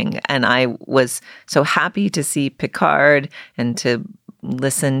bewildering. And I was so happy to see Picard and to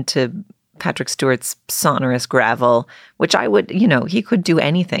listen to Patrick Stewart's sonorous gravel, which I would, he could do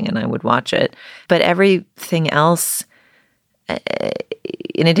anything and I would watch it. But everything else,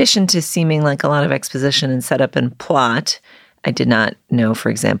 in addition to seeming like a lot of exposition and setup and plot, I did not know, for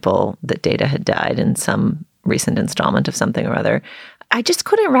example, that Data had died in some recent installment of something or other. I just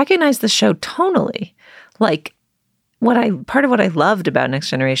couldn't recognize the show tonally. Like, part of what I loved about Next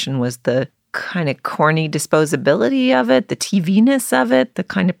Generation was the kind of corny disposability of it, the TV-ness of it, the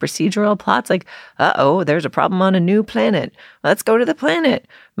kind of procedural plots like, there's a problem on a new planet. Let's go to the planet.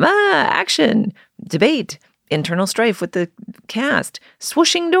 Action, debate, internal strife with the cast,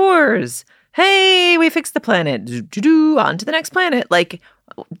 swooshing doors. Hey, we fixed the planet. On to the next planet. Like,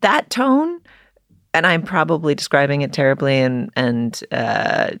 that tone. And I'm probably describing it terribly, and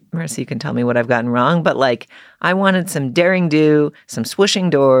Marissa, you can tell me what I've gotten wrong, but like I wanted some daring do, some swooshing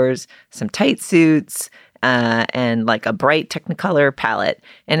doors, some tight suits, and like a bright Technicolor palette.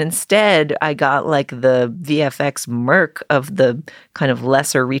 And instead, I got like the VFX murk of the kind of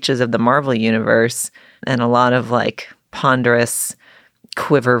lesser reaches of the Marvel universe, and a lot of like ponderous,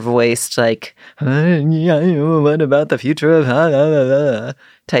 quiver-voiced, like, what about the future of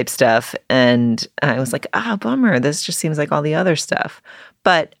type stuff. And I was like, bummer. This just seems like all the other stuff.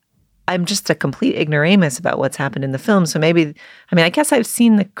 But I'm just a complete ignoramus about what's happened in the film. So maybe, I guess I've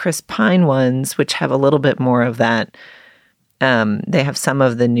seen the Chris Pine ones, which have a little bit more of that. They have some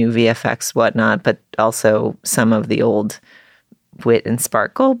of the new VFX whatnot, but also some of the old wit and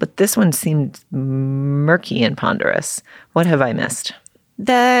sparkle. But this one seemed murky and ponderous. What have I missed?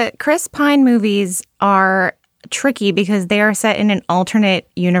 The Chris Pine movies are tricky because they are set in an alternate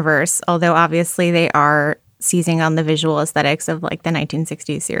universe, although obviously they are seizing on the visual aesthetics of like the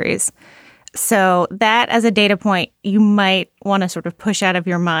 1960s series. So that as a data point, you might want to sort of push out of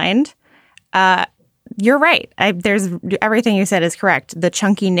your mind. You're right. There's everything you said is correct. The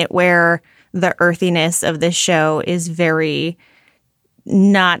chunky knitwear, the earthiness of this show is very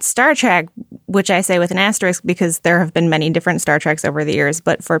not Star Trek, which I say with an asterisk because there have been many different Star Treks over the years.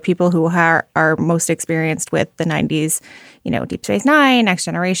 But for people who are most experienced with the 90s, Deep Space Nine, Next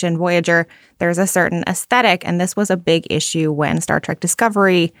Generation, Voyager, there's a certain aesthetic. And this was a big issue when Star Trek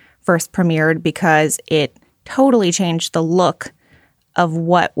Discovery first premiered because it totally changed the look of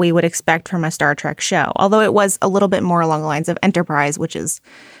what we would expect from a Star Trek show. Although it was a little bit more along the lines of Enterprise, which is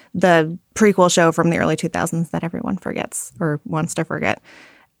the prequel show from the early 2000s that everyone forgets or wants to forget.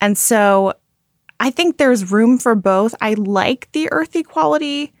 And so I think there's room for both. I like the earthy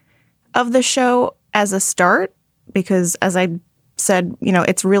quality of the show as a start because, as I said,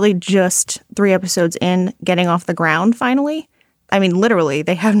 it's really just 3 episodes in, getting off the ground finally. Literally,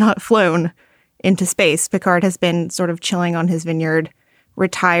 they have not flown into space. Picard has been sort of chilling on his vineyard,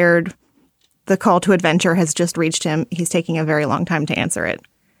 retired. The call to adventure has just reached him. He's taking a very long time to answer it.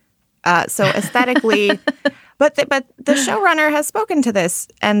 So aesthetically, but the showrunner has spoken to this,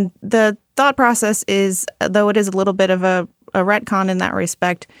 and the thought process is, though it is a little bit of a retcon in that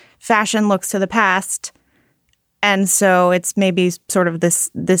respect, fashion looks to the past, and so it's maybe sort of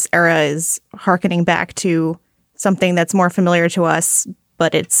this era is hearkening back to something that's more familiar to us,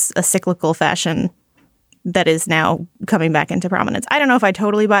 but it's a cyclical fashion that is now coming back into prominence. I don't know if I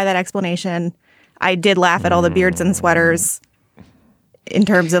totally buy that explanation. I did laugh at all the beards and sweaters in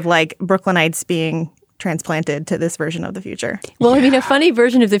terms of like Brooklynites being transplanted to this version of the future. Well, a funny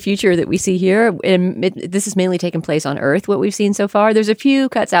version of the future that we see here, and this has mainly taken place on Earth, what we've seen so far. There's a few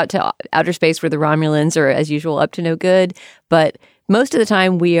cuts out to outer space where the Romulans are, as usual, up to no good. But most of the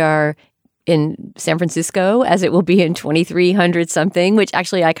time we are in San Francisco, as it will be in 2300 something, which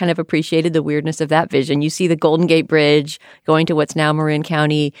actually I kind of appreciated the weirdness of that vision. You see the Golden Gate Bridge going to what's now Marin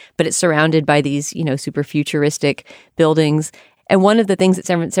County, but it's surrounded by these, super futuristic buildings. And one of the things that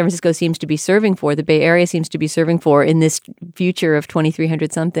San Francisco seems to be serving for, the Bay Area seems to be serving for in this future of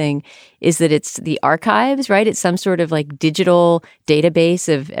 2300 something, is that it's the archives, right? It's some sort of like digital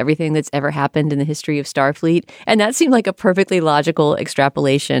database of everything that's ever happened in the history of Starfleet. And that seemed like a perfectly logical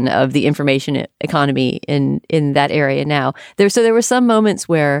extrapolation of the information economy in that area now. There were some moments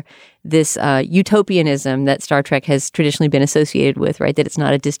where this utopianism that Star Trek has traditionally been associated with, right? That it's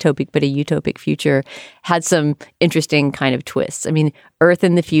not a dystopic, but a utopic future, had some interesting kind of twists. Earth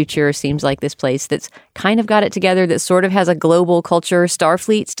in the future seems like this place that's kind of got it together, that sort of has a global culture.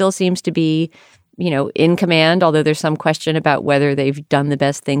 Starfleet still seems to be, in command, although there's some question about whether they've done the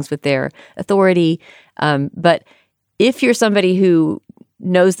best things with their authority. But if you're somebody who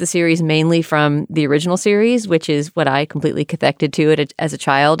knows the series mainly from the original series, which is what I completely cathected to it as a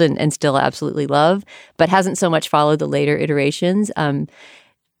child and still absolutely love, but hasn't so much followed the later iterations.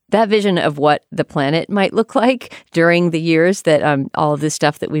 That vision of what the planet might look like during the years that all of this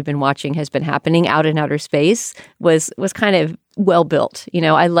stuff that we've been watching has been happening out in outer space was kind of well built. You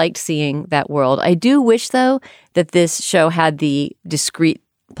know, I liked seeing that world. I do wish, though, that this show had the discrete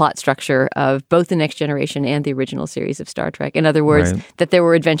plot structure of both the Next Generation and the original series of Star Trek. In other words, that there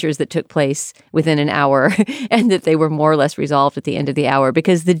were adventures that took place within an hour and that they were more or less resolved at the end of the hour,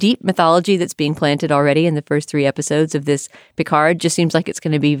 because the deep mythology that's being planted already in the first 3 episodes of this Picard just seems like it's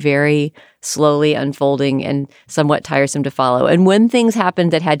going to be very slowly unfolding and somewhat tiresome to follow. And when things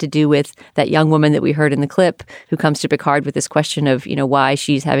happened that had to do with that young woman that we heard in the clip who comes to Picard with this question of, you know, why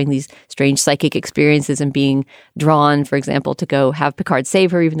she's having these strange psychic experiences and being drawn, for example, to go have Picard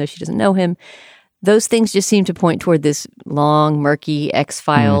save her even though she doesn't know him, those things just seem to point toward this long, murky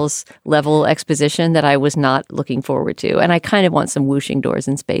X-Files level exposition that I was not looking forward to. And I kind of want some whooshing doors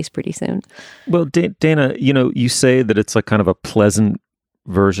in space pretty soon. Well, Dana, you know, you say that it's like kind of a pleasant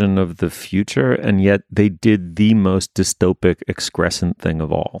version of the future, and yet they did the most dystopic, excrescent thing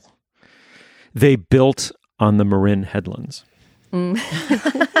of all. They built on the Marin Headlands.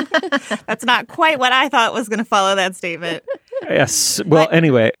 That's not quite what I thought was going to follow that statement. Yes. Well, but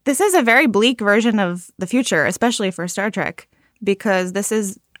anyway. This is a very bleak version of the future, especially for Star Trek, because this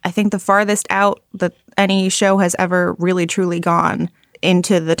is, I think, the farthest out that any show has ever really, truly gone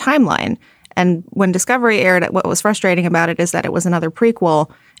into the timeline. And when Discovery aired, what was frustrating about it is that it was another prequel,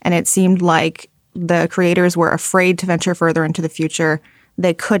 and it seemed like the creators were afraid to venture further into the future.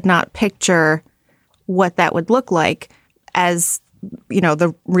 They could not picture what that would look like, as, you know,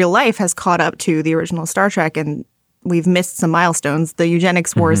 the real life has caught up to the original Star Trek, and we've missed some milestones. The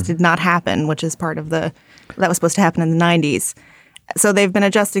eugenics wars did not happen, which is part of that was supposed to happen in the 90s. So they've been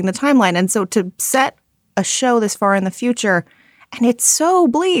adjusting the timeline. And so to set a show this far in the future, and it's so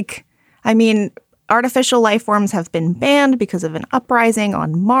bleak. I mean, artificial life forms have been banned because of an uprising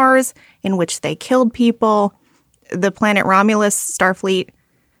on Mars in which they killed people. The planet Romulus, Starfleet,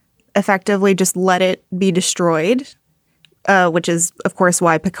 effectively just let it be destroyed, which is, of course,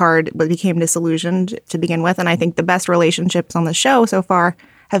 why Picard became disillusioned to begin with. And I think the best relationships on the show so far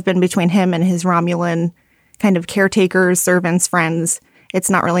have been between him and his Romulan kind of caretakers, servants, friends. It's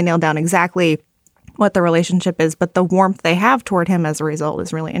not really nailed down exactly what the relationship is, but the warmth they have toward him as a result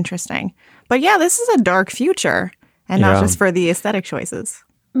is really interesting. But yeah, this is a dark future, and not just for the aesthetic choices.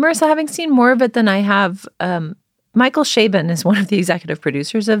 Marissa, having seen more of it than I have, Michael Chabon is one of the executive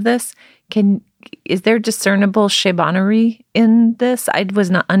producers of this. Is there discernible Chabonery in this? I was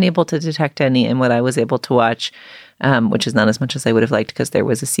not unable to detect any in what I was able to watch, which is not as much as I would have liked, because there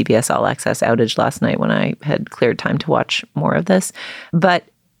was a CBS All Access outage last night when I had cleared time to watch more of this. But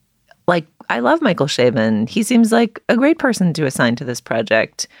like, I love Michael Chabon. He seems like a great person to assign to this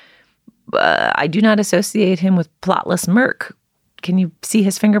project. I do not associate him with plotless murk. Can you see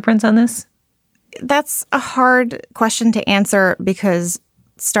his fingerprints on this? That's a hard question to answer, because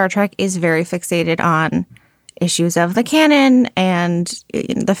Star Trek is very fixated on issues of the canon, and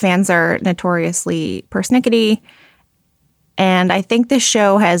the fans are notoriously persnickety. And I think this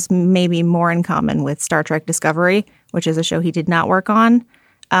show has maybe more in common with Star Trek Discovery, which is a show he did not work on.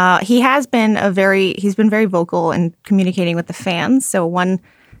 He's been very vocal in communicating with the fans. So one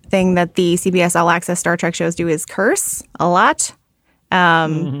thing that the CBS All Access Star Trek shows do is curse a lot.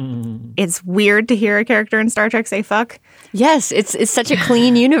 It's weird to hear a character in Star Trek say fuck. Yes, it's such a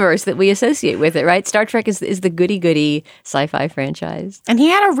clean universe that we associate with it, right? Star Trek is the goody-goody sci-fi franchise. And he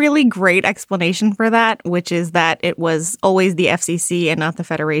had a really great explanation for that, which is that it was always the FCC and not the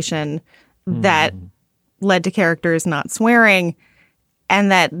Federation that led to characters not swearing. And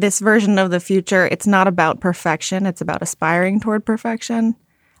that this version of the future, it's not about perfection. It's about aspiring toward perfection.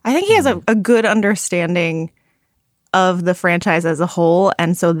 I think he has a good understanding of the franchise as a whole.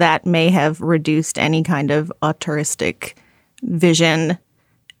 And so that may have reduced any kind of authoritic vision.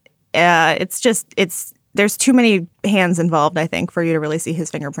 There's too many hands involved, I think, for you to really see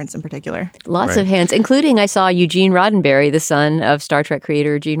his fingerprints in particular. Lots of hands, including I saw Eugene Roddenberry, the son of Star Trek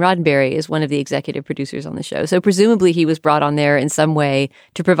creator Gene Roddenberry, is one of the executive producers on the show. So presumably he was brought on there in some way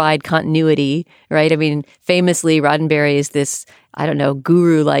to provide continuity, right? I mean, famously, Roddenberry is this, I don't know,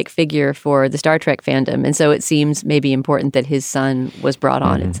 guru-like figure for the Star Trek fandom. And so it seems maybe important that his son was brought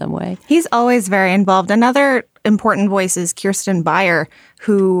on in some way. He's always very involved. Another important voice is Kirsten Beyer,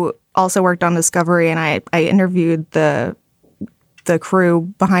 who also worked on Discovery, and I interviewed the crew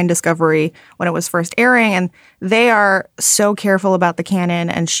behind Discovery when it was first airing, and they are so careful about the canon,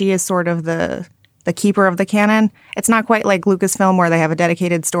 and she is sort of the the keeper of the canon. It's not quite like Lucasfilm where they have a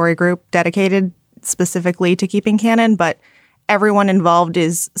dedicated story group dedicated specifically to keeping canon, but everyone involved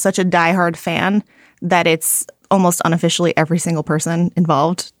is such a diehard fan that it's almost unofficially every single person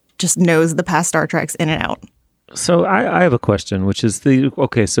involved just knows the past Star Treks in and out. So I have a question, which is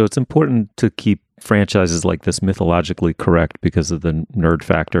so it's important to keep franchises like this mythologically correct because of the nerd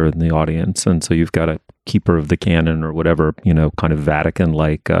factor in the audience. And so you've got a keeper of the canon or whatever, kind of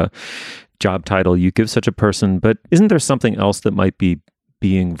Vatican-like job title you give such a person. But isn't there something else that might be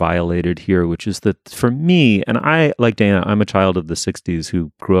being violated here, which is that for me, and I, like Dana, I'm a child of the 60s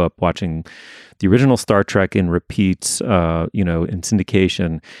who grew up watching the original Star Trek in repeats, in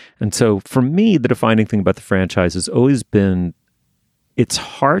syndication. And so for me, the defining thing about the franchise has always been its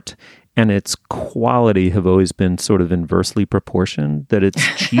heart and its quality have always been sort of inversely proportioned, that it's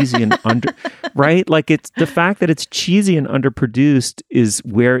cheesy and right? Like it's the fact that it's cheesy and underproduced is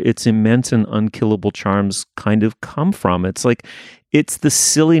where its immense and unkillable charms kind of come from. It's like, it's the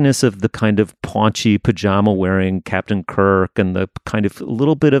silliness of the kind of paunchy pajama wearing Captain Kirk and the kind of a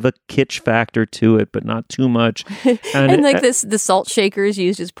little bit of a kitsch factor to it, but not too much. And like the salt shakers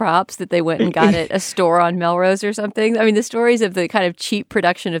used as props that they went and got at a store on Melrose or something. I mean, the stories of the kind of cheap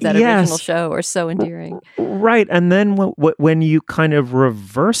production of that original show are so endearing. Right. And then when you kind of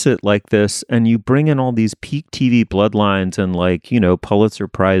reverse it like this and you bring in all these peak TV bloodlines and Pulitzer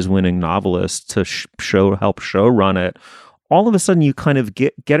Prize winning novelists to help show run it, all of a sudden you kind of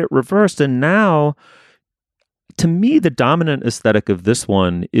get it reversed. And now, to me, the dominant aesthetic of this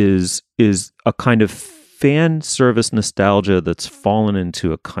one is a kind of fan service nostalgia that's fallen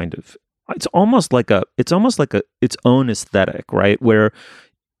into a kind of, it's almost like its own aesthetic, right? Where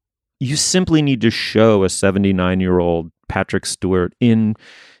you simply need to show a 79-year-old Patrick Stewart in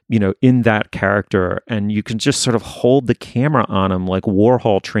that character, and you can just sort of hold the camera on him like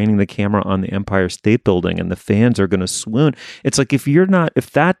Warhol training the camera on the Empire State Building, and the fans are going to swoon. It's like if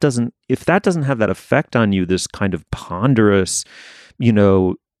that doesn't have that effect on you, this kind of ponderous,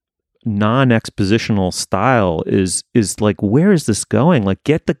 non-expositional style is like, where is this going? Like,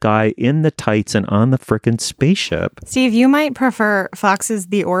 get the guy in the tights and on the frickin' spaceship. Steve, you might prefer Fox's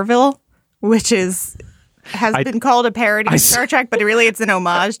The Orville, which has been called a parody of Star Trek, but really it's an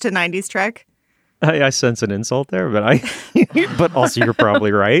homage to 90s Trek. I sense an insult there, but also you're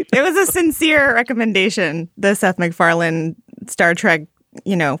probably right. It was a sincere recommendation, the Seth MacFarlane Star Trek,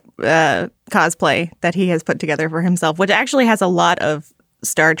 cosplay that he has put together for himself, which actually has a lot of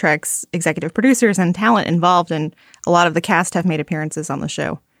Star Trek's executive producers and talent involved, and a lot of the cast have made appearances on the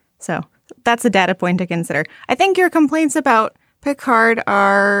show. So that's a data point to consider. I think your complaints about Picard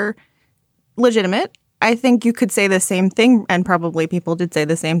are legitimate. I think you could say the same thing, and probably people did say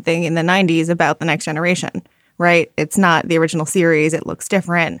the same thing in the 90s about The Next Generation, right? It's not the original series. It looks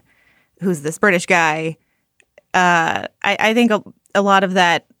different. Who's this British guy? I think a lot of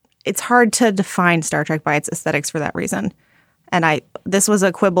that, it's hard to define Star Trek by its aesthetics for that reason. And this was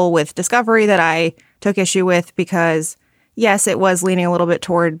a quibble with Discovery that I took issue with because, yes, it was leaning a little bit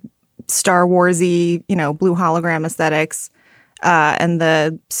toward Star Wars-y, blue hologram aesthetics. And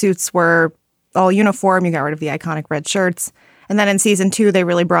the suits were all uniform. You got rid of the iconic red shirts. And then in season 2, they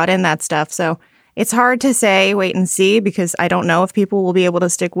really brought in that stuff. So it's hard to say wait and see, because I don't know if people will be able to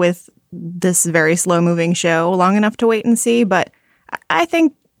stick with this very slow-moving show long enough to wait and see. But I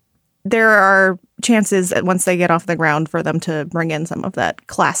think there are chances that once they get off the ground for them to bring in some of that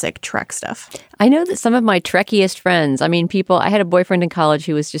classic Trek stuff. I know that some of my Trekkiest friends, I had a boyfriend in college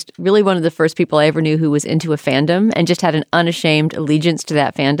who was just really one of the first people I ever knew who was into a fandom and just had an unashamed allegiance to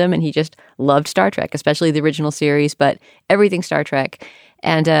that fandom. And he just loved Star Trek, especially the original series, but everything Star Trek.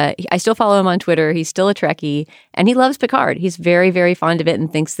 And I still follow him on Twitter. He's still a Trekkie, and he loves Picard. He's very, very fond of it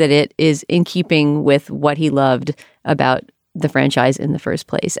and thinks that it is in keeping with what he loved about the franchise in the first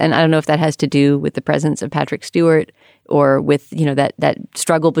place. And I don't know if that has to do with the presence of Patrick Stewart or with, that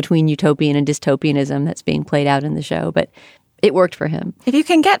struggle between utopian and dystopianism that's being played out in the show, but it worked for him. If you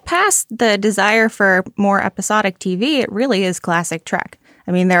can get past the desire for more episodic TV, it really is classic Trek.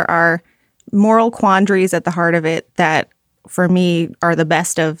 I mean, there are moral quandaries at the heart of it that, for me, are the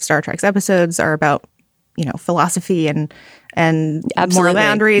best of Star Trek's episodes, are about, philosophy and moral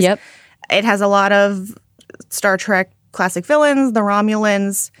boundaries. Yep. It has a lot of Star Trek classic villains, the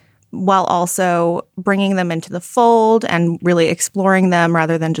Romulans, while also bringing them into the fold and really exploring them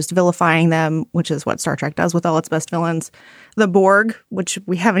rather than just vilifying them, which is what Star Trek does with all its best villains. The Borg, which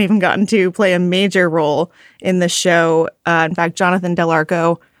we haven't even gotten to, play a major role in the show. In fact, Jonathan Del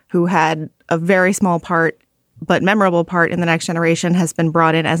Arco, who had a very small part but memorable part in The Next Generation, has been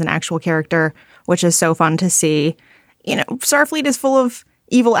brought in as an actual character, which is so fun to see. Starfleet is full of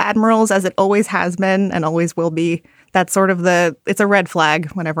evil admirals, as it always has been and always will be. That's sort of it's a red flag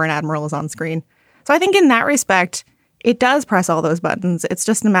whenever an admiral is on screen. So I think in that respect, it does press all those buttons. It's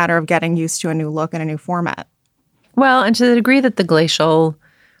just a matter of getting used to a new look and a new format. Well, and to the degree that the glacial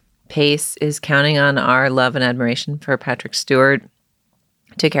pace is counting on our love and admiration for Patrick Stewart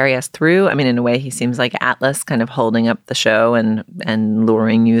to carry us through. I mean, in a way, he seems like Atlas, kind of holding up the show and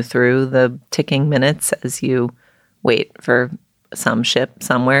luring you through the ticking minutes as you wait for some ship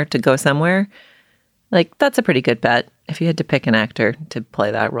somewhere to go somewhere. Like, that's a pretty good bet. If you had to pick an actor to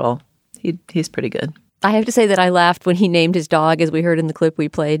play that role, he's pretty good. I have to say that I laughed when he named his dog, as we heard in the clip we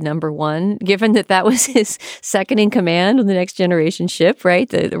played, number 1, given that was his second in command on the Next Generation ship, right?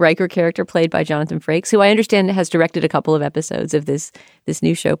 The Riker character played by Jonathan Frakes, who I understand has directed a couple of episodes of this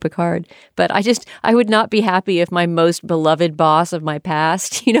new show, Picard. But I would not be happy if my most beloved boss of my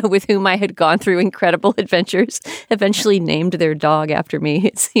past, with whom I had gone through incredible adventures, eventually named their dog after me.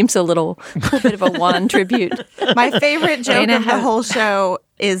 It seems a little bit of a wan tribute. My favorite joke of the whole show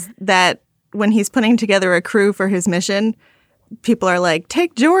is that when he's putting together a crew for his mission, people are like,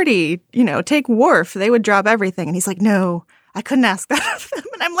 take Geordi, take Worf. They would drop everything. And he's like, no, I couldn't ask that of them.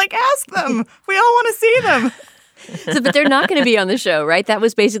 And I'm like, ask them. We all want to see them. But they're not going to be on the show, right? That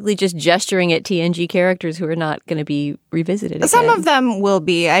was basically just gesturing at TNG characters who are not going to be revisited Some again. of them will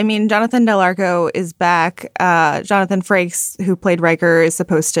be. I mean, Jonathan Del Arco is back. Jonathan Frakes, who played Riker, is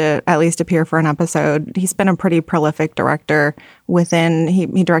supposed to at least appear for an episode. He's been a pretty prolific director.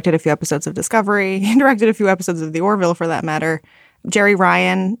 He directed a few episodes of Discovery. He directed a few episodes of The Orville, for that matter. Jerry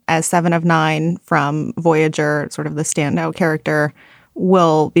Ryan as 7 of 9 from Voyager, sort of the standout character,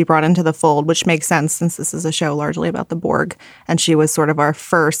 will be brought into the fold, which makes sense since this is a show largely about the Borg. And she was sort of our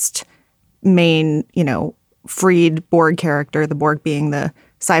first main, freed Borg character, the Borg being the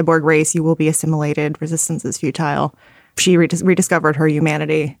cyborg race. You will be assimilated. Resistance is futile. She rediscovered her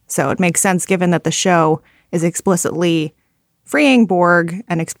humanity. So it makes sense, given that the show is explicitly freeing Borg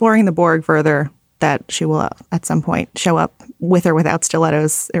and exploring the Borg further, that she will at some point show up with or without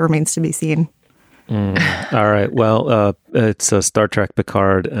stilettos. It remains to be seen. All right. Well, it's Star Trek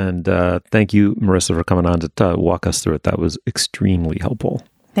Picard, and thank you, Marissa, for coming on to walk us through it. That was extremely helpful.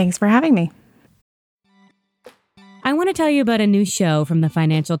 Thanks for having me. I want to tell you about a new show from the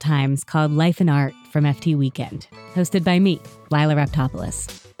Financial Times called Life and Art from FT Weekend, hosted by me, Lila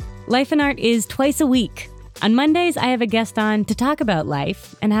Raptopoulos. Life and Art is twice a week. On Mondays, I have a guest on to talk about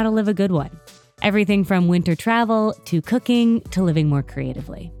life and how to live a good one. Everything from winter travel to cooking to living more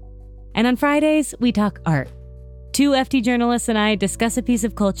creatively. And on Fridays, we talk art. 2 FT journalists and I discuss a piece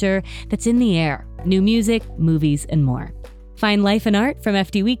of culture that's in the air, new music, movies, and more. Find Life and Art from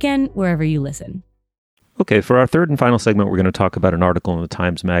FT Weekend wherever you listen. Okay, for our third and final segment, we're going to talk about an article in the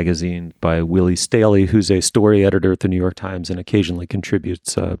Times Magazine by Willie Staley, who's a story editor at the New York Times and occasionally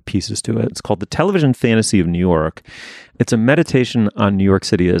contributes pieces to it. It's called The Television Fantasy of New York. It's a meditation on New York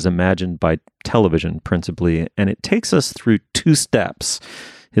City as imagined by television, principally, and it takes us through 2 steps.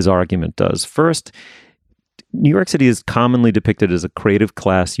 His argument does. First, New York City is commonly depicted as a creative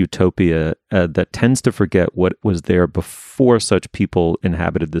class utopia that tends to forget what was there before such people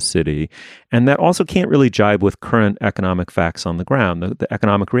inhabited the city, and that also can't really jibe with current economic facts on the ground, the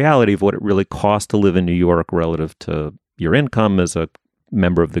economic reality of what it really costs to live in New York relative to your income as a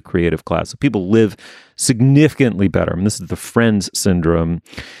member of the creative class. So people live significantly better. I mean, this is the Friends syndrome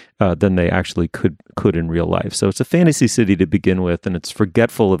than they actually could in real life. So it's a fantasy city to begin with, and it's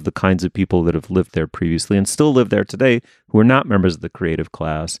forgetful of the kinds of people that have lived there previously and still live there today who are not members of the creative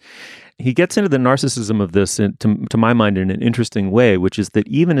class. He gets into the narcissism of this, to my mind, in an interesting way, which is that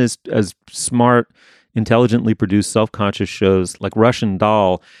even as smart, intelligently produced, self-conscious shows like Russian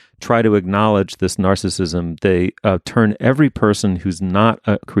Doll try to acknowledge this narcissism, they turn every person who's not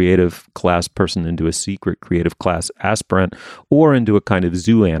a creative class person into a secret creative class aspirant or into a kind of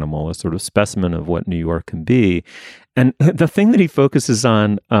zoo animal, a sort of specimen of what New York can be. And the thing that he focuses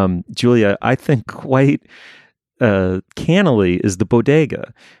on, Julia, I think quite cannily, is the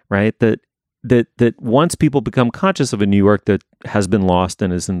bodega, right? That once people become conscious of a New York that has been lost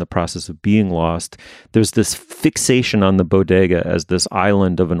and is in the process of being lost, there's this fixation on the bodega as this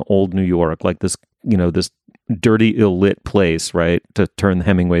island of an old New York, like this, this dirty, ill-lit place, right? To turn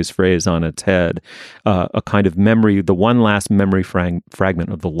Hemingway's phrase on its head, a kind of memory, the one last memory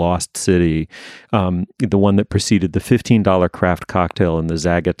fragment of the lost city, the one that preceded the $15 craft cocktail in the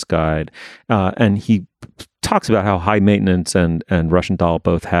Zagat's Guide. And he talks about how high maintenance and Russian Doll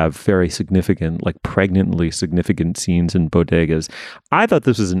both have very significant, like pregnantly significant scenes in bodegas. I thought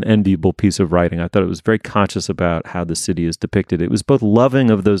this was an enviable piece of writing. I thought it was very conscious about how the city is depicted. It was both loving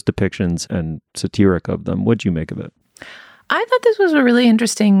of those depictions and satiric of them. What'd you make of it? I thought this was a really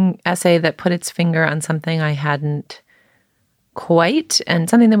interesting essay that put its finger on something I hadn't quite, and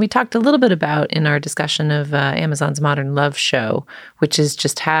something that we talked a little bit about in our discussion of Amazon's Modern Love show, which is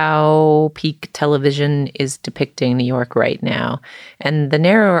just how peak television is depicting New York right now. And the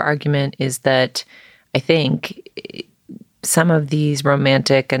narrower argument is that I think some of these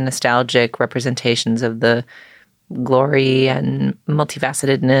romantic and nostalgic representations of the glory and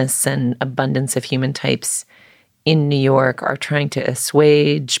multifacetedness and abundance of human types in New York are trying to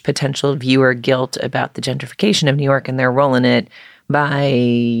assuage potential viewer guilt about the gentrification of New York and their role in it by,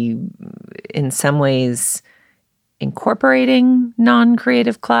 in some ways, incorporating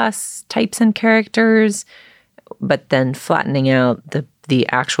non-creative class types and characters, but then flattening out the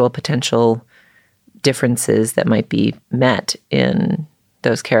actual potential differences that might be met in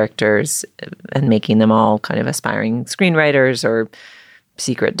those characters and making them all kind of aspiring screenwriters or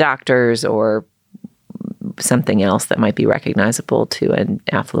secret doctors or something else that might be recognizable to an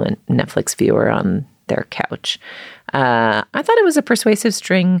affluent Netflix viewer on their couch. I thought it was a persuasive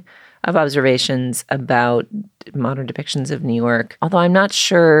string of observations about modern depictions of New York, although I'm not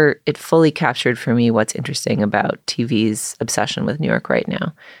sure it fully captured for me what's interesting about TV's obsession with New York right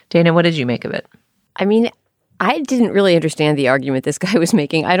now. Dana, what did you make of it? I mean, I didn't really understand the argument this guy was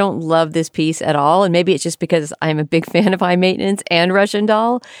making. I don't love this piece at all. And maybe it's just because I'm a big fan of High Maintenance and Russian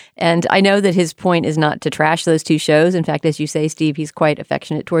Doll. And I know that his point is not to trash those two shows. In fact, as you say, Steve, he's quite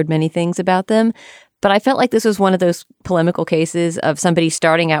affectionate toward many things about them. But I felt like this was one of those polemical cases of somebody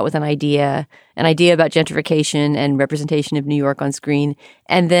starting out with an idea about gentrification and representation of New York on screen,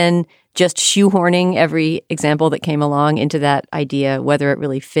 and then just shoehorning every example that came along into that idea, whether it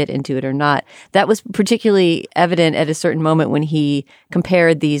really fit into it or not. That was particularly evident at a certain moment when he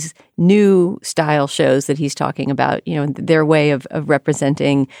compared these new style shows that he's talking about, you know, their way of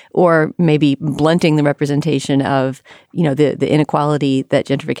representing or maybe blunting the representation of, you know, the inequality that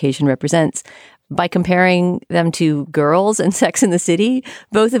gentrification represents, by comparing them to Girls and Sex and the City,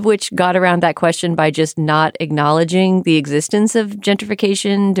 both of which got around that question by just not acknowledging the existence of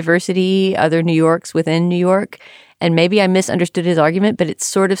gentrification, diversity, other New Yorks within New York. And maybe I misunderstood his argument, but it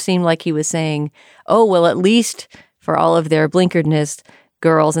sort of seemed like he was saying, oh, well, at least for all of their blinkeredness,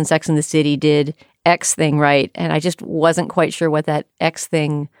 Girls and Sex and the City did X thing right. And I just wasn't quite sure what that X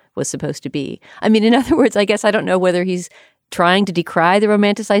thing was supposed to be. I mean, in other words, I guess I don't know whether he's trying to decry the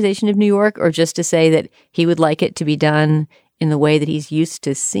romanticization of New York or just to say that he would like it to be done in the way that he's used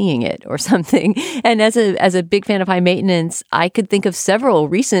to seeing it or something. And as a big fan of High Maintenance, I could think of several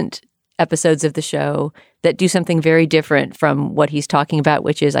recent episodes of the show that do something very different from what he's talking about,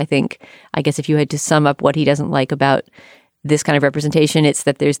 which is, I guess if you had to sum up what he doesn't like about this kind of representation, it's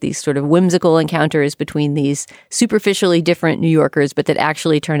that there's these sort of whimsical encounters between these superficially different New Yorkers, but that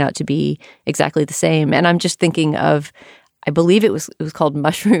actually turn out to be exactly the same. And I'm just thinking of, I believe it was called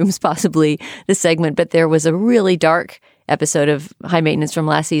Mushrooms, possibly, the segment, but there was a really dark episode of High Maintenance from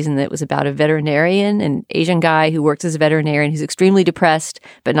last season that was about a veterinarian, an Asian guy who works as a veterinarian who's extremely depressed,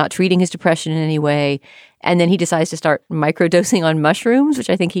 but not treating his depression in any way. And then he decides to start microdosing on mushrooms,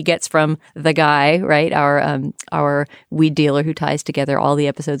 which I think he gets from the guy, right? Our weed dealer who ties together all the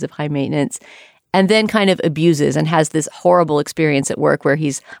episodes of High Maintenance. And then kind of abuses and has this horrible experience at work where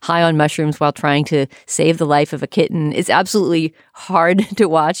he's high on mushrooms while trying to save the life of a kitten. It's absolutely hard to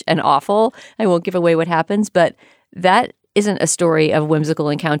watch and awful. I won't give away what happens, but that isn't a story of whimsical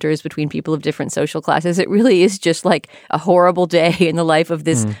encounters between people of different social classes. It really is just like a horrible day in the life of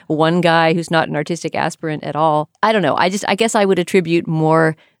this one guy who's not an artistic aspirant at all. I don't know. I guess I would attribute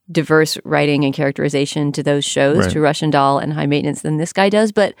more diverse writing and characterization to those shows, to Russian Doll and High Maintenance, than this guy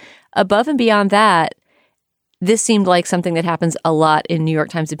does. But above and beyond that, this seemed like something that happens a lot in New York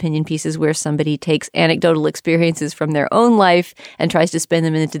Times opinion pieces where somebody takes anecdotal experiences from their own life and tries to spin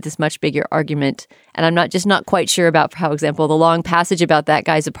them into this much bigger argument. And I'm not quite sure about, for example, the long passage about that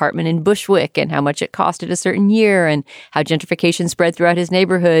guy's apartment in Bushwick and how much it costed a certain year and how gentrification spread throughout his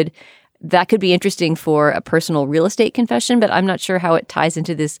neighborhood. That could be interesting for a personal real estate confession, but I'm not sure how it ties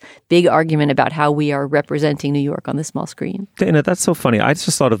into this big argument about how we are representing New York on the small screen. Dana, that's so funny. I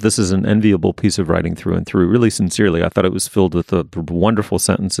just thought of this as an enviable piece of writing through and through, really sincerely. I thought it was filled with wonderful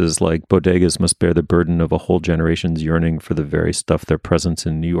sentences like, bodegas must bear the burden of a whole generation's yearning for the very stuff their presence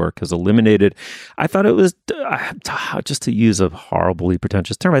in New York has eliminated. I thought it was, just to use a horribly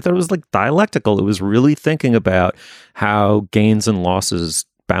pretentious term, I thought it was like dialectical. It was really thinking about how gains and losses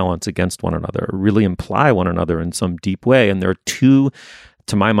balance against one another, really imply one another in some deep way. And there are two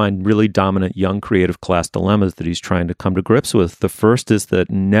to my mind, really dominant young creative class dilemmas that he's trying to come to grips with. The first is that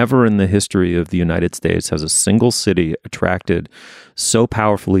never in the history of the United States has a single city attracted so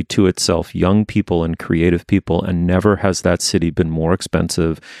powerfully to itself young people and creative people, and never has that city been more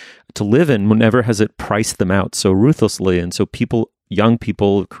expensive to live in. Never has it priced them out so ruthlessly. And so young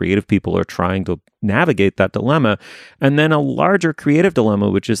people, creative people are trying to navigate that dilemma. And then a larger creative dilemma,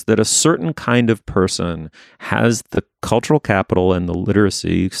 which is that a certain kind of person has the cultural capital and the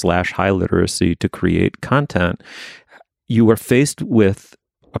literacy / high literacy to create content. You are faced with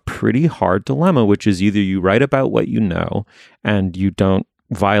a pretty hard dilemma, which is either you write about what you know and you don't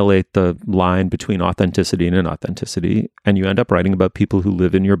violate the line between authenticity and inauthenticity, and you end up writing about people who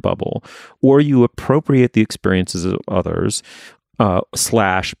live in your bubble, or you appropriate the experiences of others,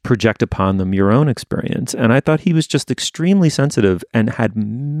 / project upon them your own experience. And I thought he was just extremely sensitive and had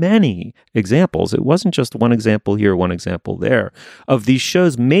many examples. It wasn't just one example here, one example there, of these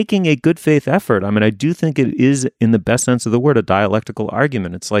shows making a good faith effort. I mean, I do think it is, in the best sense of the word, a dialectical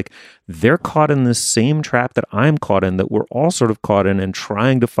argument. It's like they're caught in this same trap that I'm caught in, that we're all sort of caught in, and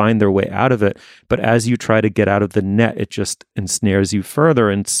trying to find their way out of it. But as you try to get out of the net, it just ensnares you further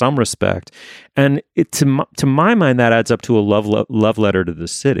in some respect. And it, to my mind, that adds up to a love letter to the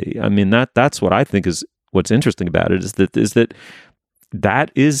city. I mean, that's what I think is what's interesting about it, is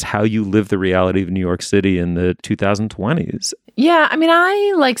that is how you live the reality of New York City in the 2020s. Yeah, I mean,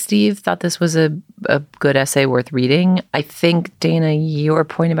 I, like Steve, thought this was a good essay worth reading. I think, Dana, your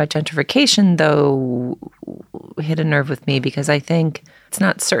point about gentrification, though, hit a nerve with me, because I think it's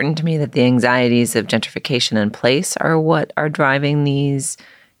not certain to me that the anxieties of gentrification in place are what are driving these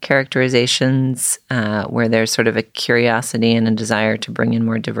characterizations, where there's sort of a curiosity and a desire to bring in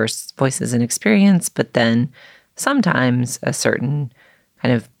more diverse voices and experience, but then sometimes a certain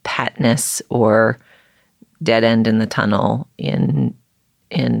kind of patness or dead end in the tunnel in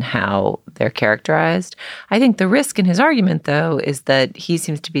how they're characterized. I think the risk in his argument, though, is that he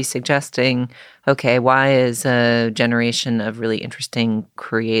seems to be suggesting, okay, why is a generation of really interesting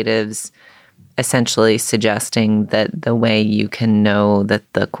creatives essentially suggesting that the way you can know that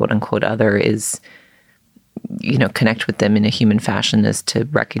the quote-unquote other is, connect with them in a human fashion is to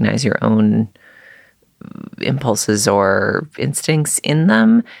recognize your own impulses or instincts in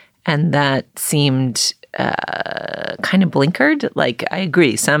them. And that seemed kind of blinkered. Like, I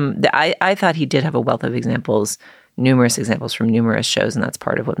agree. I thought he did have a wealth of examples, numerous examples from numerous shows, and that's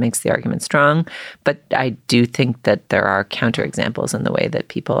part of what makes the argument strong. But I do think that there are counterexamples in the way that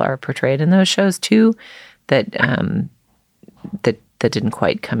people are portrayed in those shows too, that didn't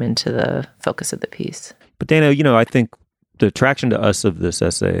quite come into the focus of the piece. But Dana, I think the attraction to us of this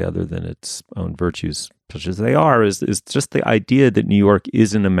essay, other than its own virtues, such as they are, is just the idea that New York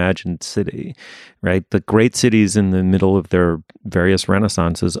is an imagined city, right? The great cities in the middle of their various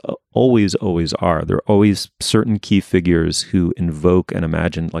renaissances always are. There are always certain key figures who invoke and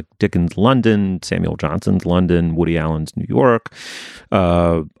imagine, like Dickens' London, Samuel Johnson's London, Woody Allen's New York,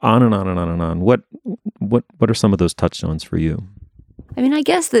 on and on and on and on. What are some of those touchstones for you? I mean, I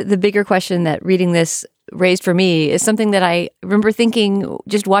guess the bigger question that reading this raised for me is something that I remember thinking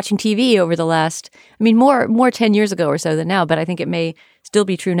just watching TV over the last, more 10 years ago or so than now, but I think it may still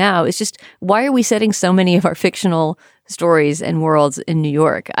be true now. It's just, why are we setting so many of our fictional stories and worlds in New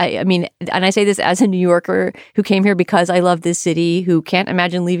York? I mean, and I say this as a New Yorker who came here because I love this city, who can't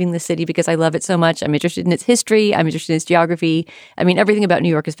imagine leaving the city because I love it so much. I'm interested in its history. I'm interested in its geography. I mean, everything about New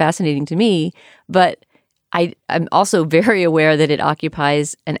York is fascinating to me, but I'm also very aware that it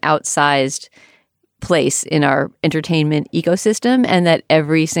occupies an outsized place in our entertainment ecosystem, and that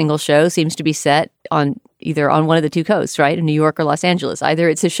every single show seems to be set on either on one of the two coasts, right? In New York or Los Angeles. Either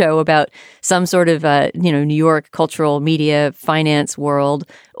it's a show about some sort of, New York cultural media finance world,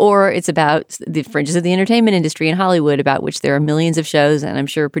 or it's about the fringes of the entertainment industry in Hollywood, about which there are millions of shows. And I'm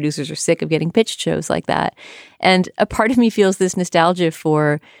sure producers are sick of getting pitched shows like that. And a part of me feels this nostalgia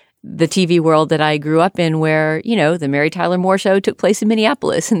for the TV world that I grew up in, where, the Mary Tyler Moore Show took place in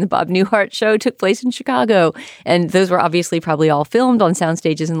Minneapolis and the Bob Newhart Show took place in Chicago. And those were obviously probably all filmed on sound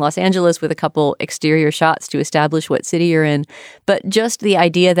stages in Los Angeles with a couple exterior shots to establish what city you're in. But just the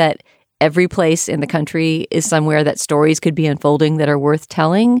idea that every place in the country is somewhere that stories could be unfolding that are worth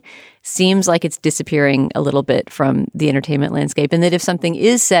telling seems like it's disappearing a little bit from the entertainment landscape. And that if something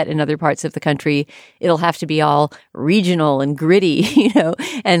is set in other parts of the country, it'll have to be all regional and gritty,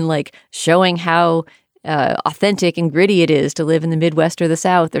 and like showing how authentic and gritty it is to live in the Midwest or the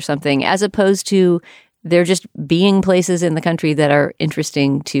South or something, as opposed to there just being places in the country that are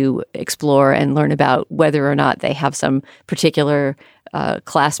interesting to explore and learn about, whether or not they have some particular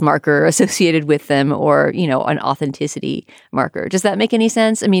class marker associated with them or, you know, an authenticity marker. Does that make any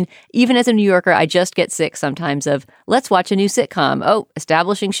sense? I mean, even as a New Yorker, I just get sick sometimes of, let's watch a new sitcom. Oh,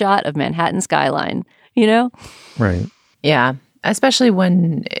 establishing shot of Manhattan skyline, you know? Right. Yeah. Especially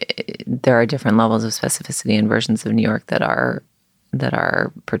when there are different levels of specificity and versions of New York that are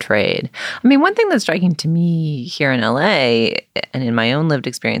portrayed. I mean, one thing that's striking to me here in LA and in my own lived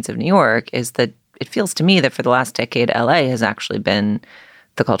experience of New York is that it feels to me that for the last decade, LA has actually been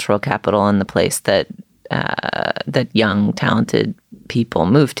the cultural capital and the place that that young, talented people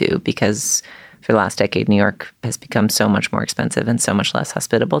move to, because for the last decade, New York has become so much more expensive and so much less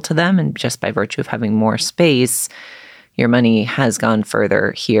hospitable to them. And just by virtue of having more space, your money has gone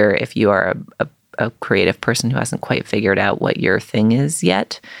further here if you are a creative person who hasn't quite figured out what your thing is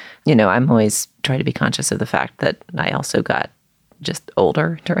yet. You know, I'm always trying to be conscious of the fact that I also got just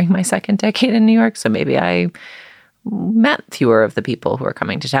older during my second decade in New York. So maybe I met fewer of the people who are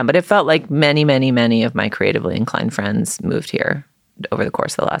coming to town. But it felt like many, many, many of my creatively inclined friends moved here over the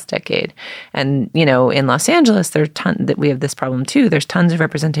course of the last decade. And, you know, in Los Angeles, there's that we have this problem too. There's tons of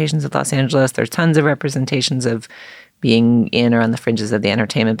representations of Los Angeles. There's tons of representations of being in or on the fringes of the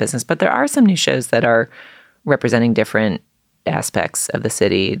entertainment business. But there are some new shows that are representing different aspects of the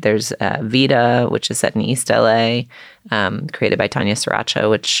city. There's Vita, which is set in East LA, created by Tanya Sriracha,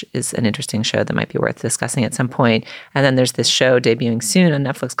 which is an interesting show that might be worth discussing at some point. And then there's this show debuting soon on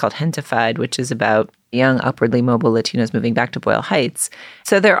Netflix called Gentefied, which is about young, upwardly mobile Latinos moving back to Boyle Heights.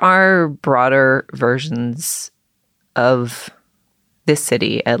 So there are broader versions of this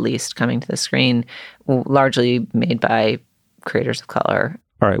city, at least, coming to the screen, largely made by creators of color.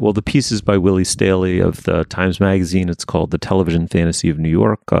 All right. Well, the piece is by Willie Staley of the Times Magazine. It's called The Television Fantasy of New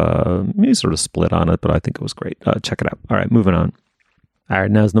York. Maybe sort of split on it, but I think it was great. Check it out. All right, moving on. All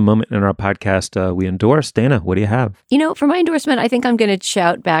right, now's the moment in our podcast we endorse. Dana, what do you have? You know, for my endorsement, I think I'm going to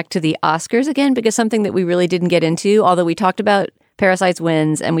shout back to the Oscars again, because something that we really didn't get into, although we talked about Parasite's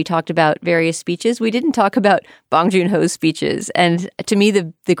wins and we talked about various speeches, we didn't talk about Bong Joon-ho's speeches. And to me,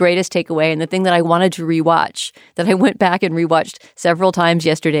 the greatest takeaway and the thing that I wanted to rewatch, that I went back and rewatched several times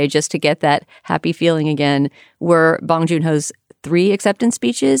yesterday just to get that happy feeling again, were Bong Joon-ho's 3 acceptance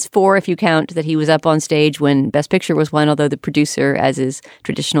speeches, 4 if you count that he was up on stage when Best Picture was won, although the producer, as is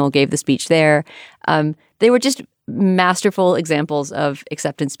traditional, gave the speech there. They were just masterful examples of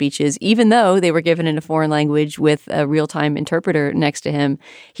acceptance speeches, even though they were given in a foreign language with a real-time interpreter next to him.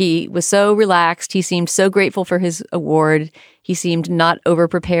 He was so relaxed. He seemed so grateful for his award. He seemed not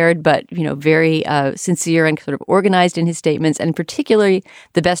over-prepared, but, you know, very sincere and sort of organized in his statements, and particularly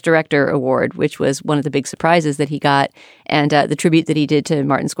the Best Director award, which was one of the big surprises that he got, and the tribute that he did to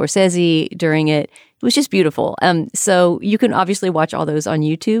Martin Scorsese during it. It was just beautiful. So you can obviously watch all those on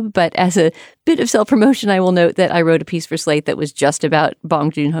YouTube, but as a bit of self-promotion, I will note that I wrote a piece for Slate that was just about Bong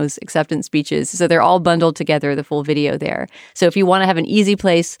Joon-ho's acceptance speeches. So they're all bundled together, the full video there. So if you want to have an easy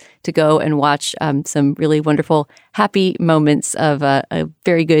place to go and watch some really wonderful, happy moments of a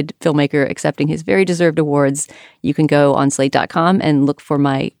very good filmmaker accepting his very deserved awards, you can go on Slate.com and look for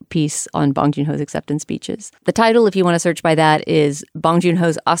my piece on Bong Joon-ho's acceptance speeches. The title, if you want to search by that, is Bong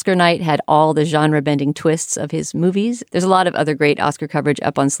Joon-ho's Oscar Night Had All the Genre-Bending Twists of His Movies. There's a lot of other great Oscar coverage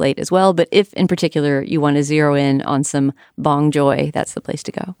up on Slate as well, but if in particular you want to zero in on some Bong joy, that's the place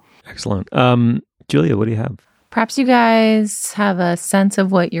to go. Excellent. Julia, what do you have? Perhaps you guys have a sense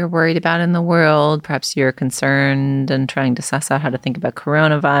of what you're worried about in the world. Perhaps you're concerned and trying to suss out how to think about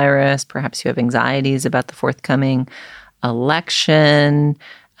coronavirus. Perhaps you have anxieties about the forthcoming election.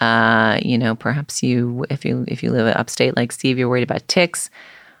 Perhaps you, if you live upstate like Steve, you're worried about ticks.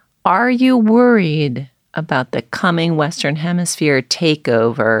 Are you worried about the coming Western Hemisphere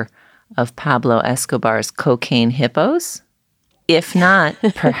takeover of Pablo Escobar's cocaine hippos? If not,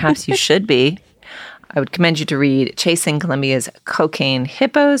 perhaps you should be. I would commend you to read Chasing Colombia's Cocaine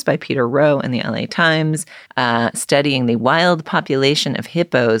Hippos by Peter Rowe in the LA Times, studying the wild population of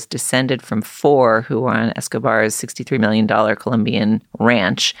hippos descended from 4 who were on Escobar's $63 million Colombian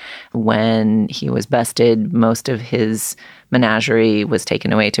ranch. When he was busted, most of his menagerie was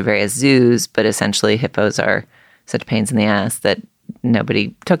taken away to various zoos, but essentially hippos are such pains in the ass that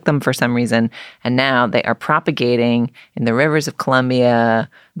nobody took them for some reason. And now they are propagating in the rivers of Colombia,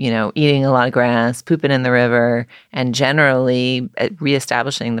 eating a lot of grass, pooping in the river, and generally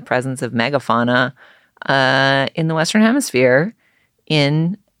reestablishing the presence of megafauna in the Western Hemisphere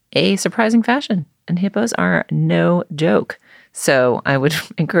in a surprising fashion. And hippos are no joke. So I would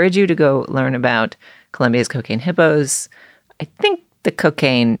encourage you to go learn about Colombia's cocaine hippos. I think the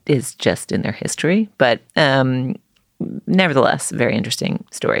cocaine is just in their history, but nevertheless, very interesting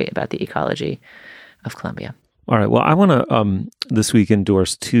story about the ecology of Colombia. All right. Well, I want to this week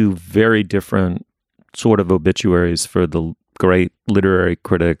endorse two very different sort of obituaries for the great literary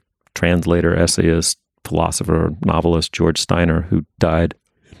critic, translator, essayist, philosopher, novelist George Steiner, who died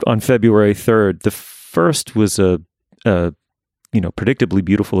on February 3rd. The first was a predictably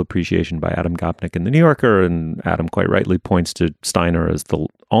beautiful appreciation by Adam Gopnik in The New Yorker, and Adam quite rightly points to Steiner as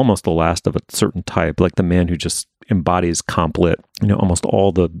almost the last of a certain type, like the man who just embodies complet. Almost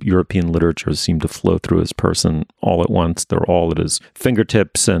all the European literatures seem to flow through his person all at once. They're all at his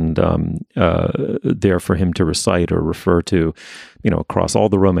fingertips and there for him to recite or refer to, across all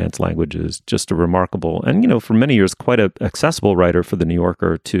the Romance languages. Just a remarkable and, for many years, quite an accessible writer for The New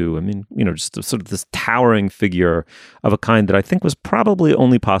Yorker, too. I mean, just sort of this towering figure of a kind that I think was probably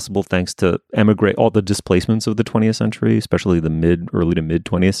only possible thanks to all the displacements of the 20th century, especially the early to mid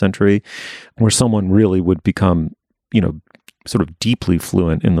 20th century, where someone really would become, sort of deeply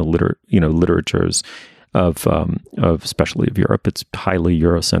fluent in the literatures of especially of Europe. It's highly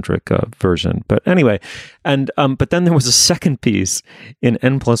Eurocentric version. But anyway, but then there was a second piece in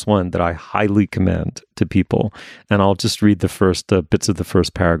N+1 that I highly commend to people. And I'll just read the first bits of the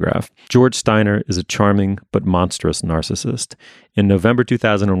first paragraph. George Steiner is a charming but monstrous narcissist. In November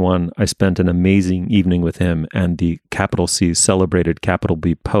 2001, I spent an amazing evening with him and the capital C celebrated capital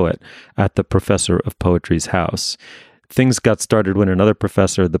B poet at the Professor of Poetry's house. Things got started when another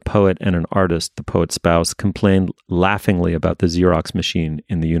professor, the poet, and an artist, the poet's spouse, complained laughingly about the Xerox machine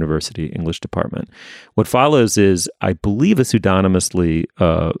in the university English department. What follows is, I believe, a pseudonymously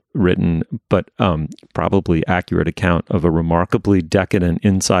written, but probably accurate account of a remarkably decadent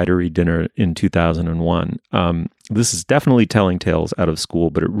insidery dinner in 2001. This is definitely telling tales out of school,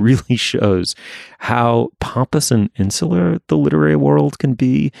 but it really shows how pompous and insular the literary world can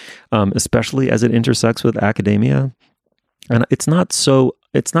be, especially as it intersects with academia. And it's not so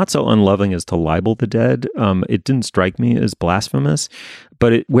unloving as to libel the dead. It didn't strike me as blasphemous,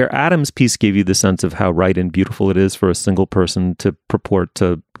 but where Adam's piece gave you the sense of how right and beautiful it is for a single person to purport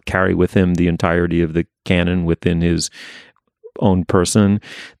to carry with him the entirety of the canon within his own person,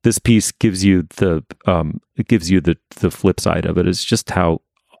 this piece gives you the flip side of it. It's just how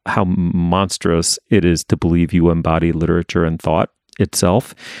monstrous it is to believe you embody literature and thought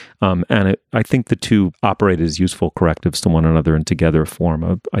itself. I think the two operate as useful correctives to one another and together form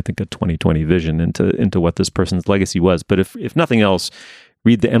a 2020 vision into what this person's legacy was. But if nothing else,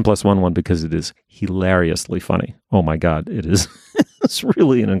 read the N+1 one because it is hilariously funny. Oh my God, it is. It's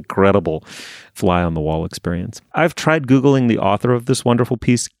really an incredible fly on the wall experience. I've tried Googling the author of this wonderful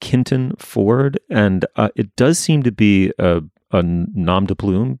piece, Quinton Ford, and it does seem to be a nom de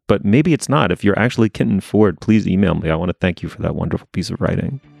plume, but maybe it's not. If you're actually Quinton Ford, please email me. I want to thank you for that wonderful piece of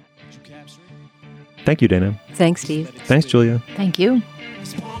writing. Thank you, Dana. Thanks, Steve. Thanks, Julia. Thank you.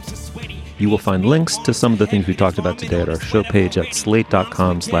 You will find links to some of the things we talked about today at our show page at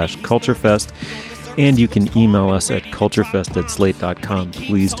slate.com/culturefest. And you can email us at culturefest@slate.com.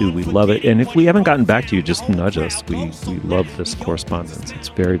 Please do. We love it. And if we haven't gotten back to you, just nudge us. We love this correspondence. It's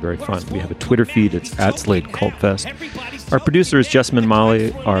very, very fun. We have a Twitter feed. It's @SlateCultFest. Our producer is Jessamine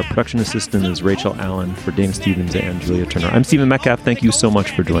Molly. Our production assistant is Rachel Allen. For Dana Stevens and Julia Turner, I'm Stephen Metcalf. Thank you so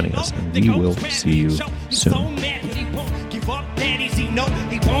much for joining us. And we will see you soon. He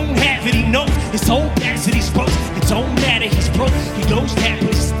won't have it, he knows his whole back to these ropes. It don't matter, he's broke, he knows that,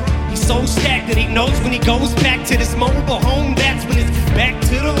 but he's so stacked that he knows when he goes back to this mobile home, that's when it's back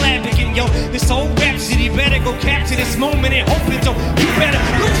to the lab again. Yo, this whole rap shit, he better go capture this moment and hope it don't. You better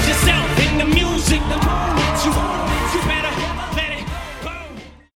lose yourself in the music, the moment you better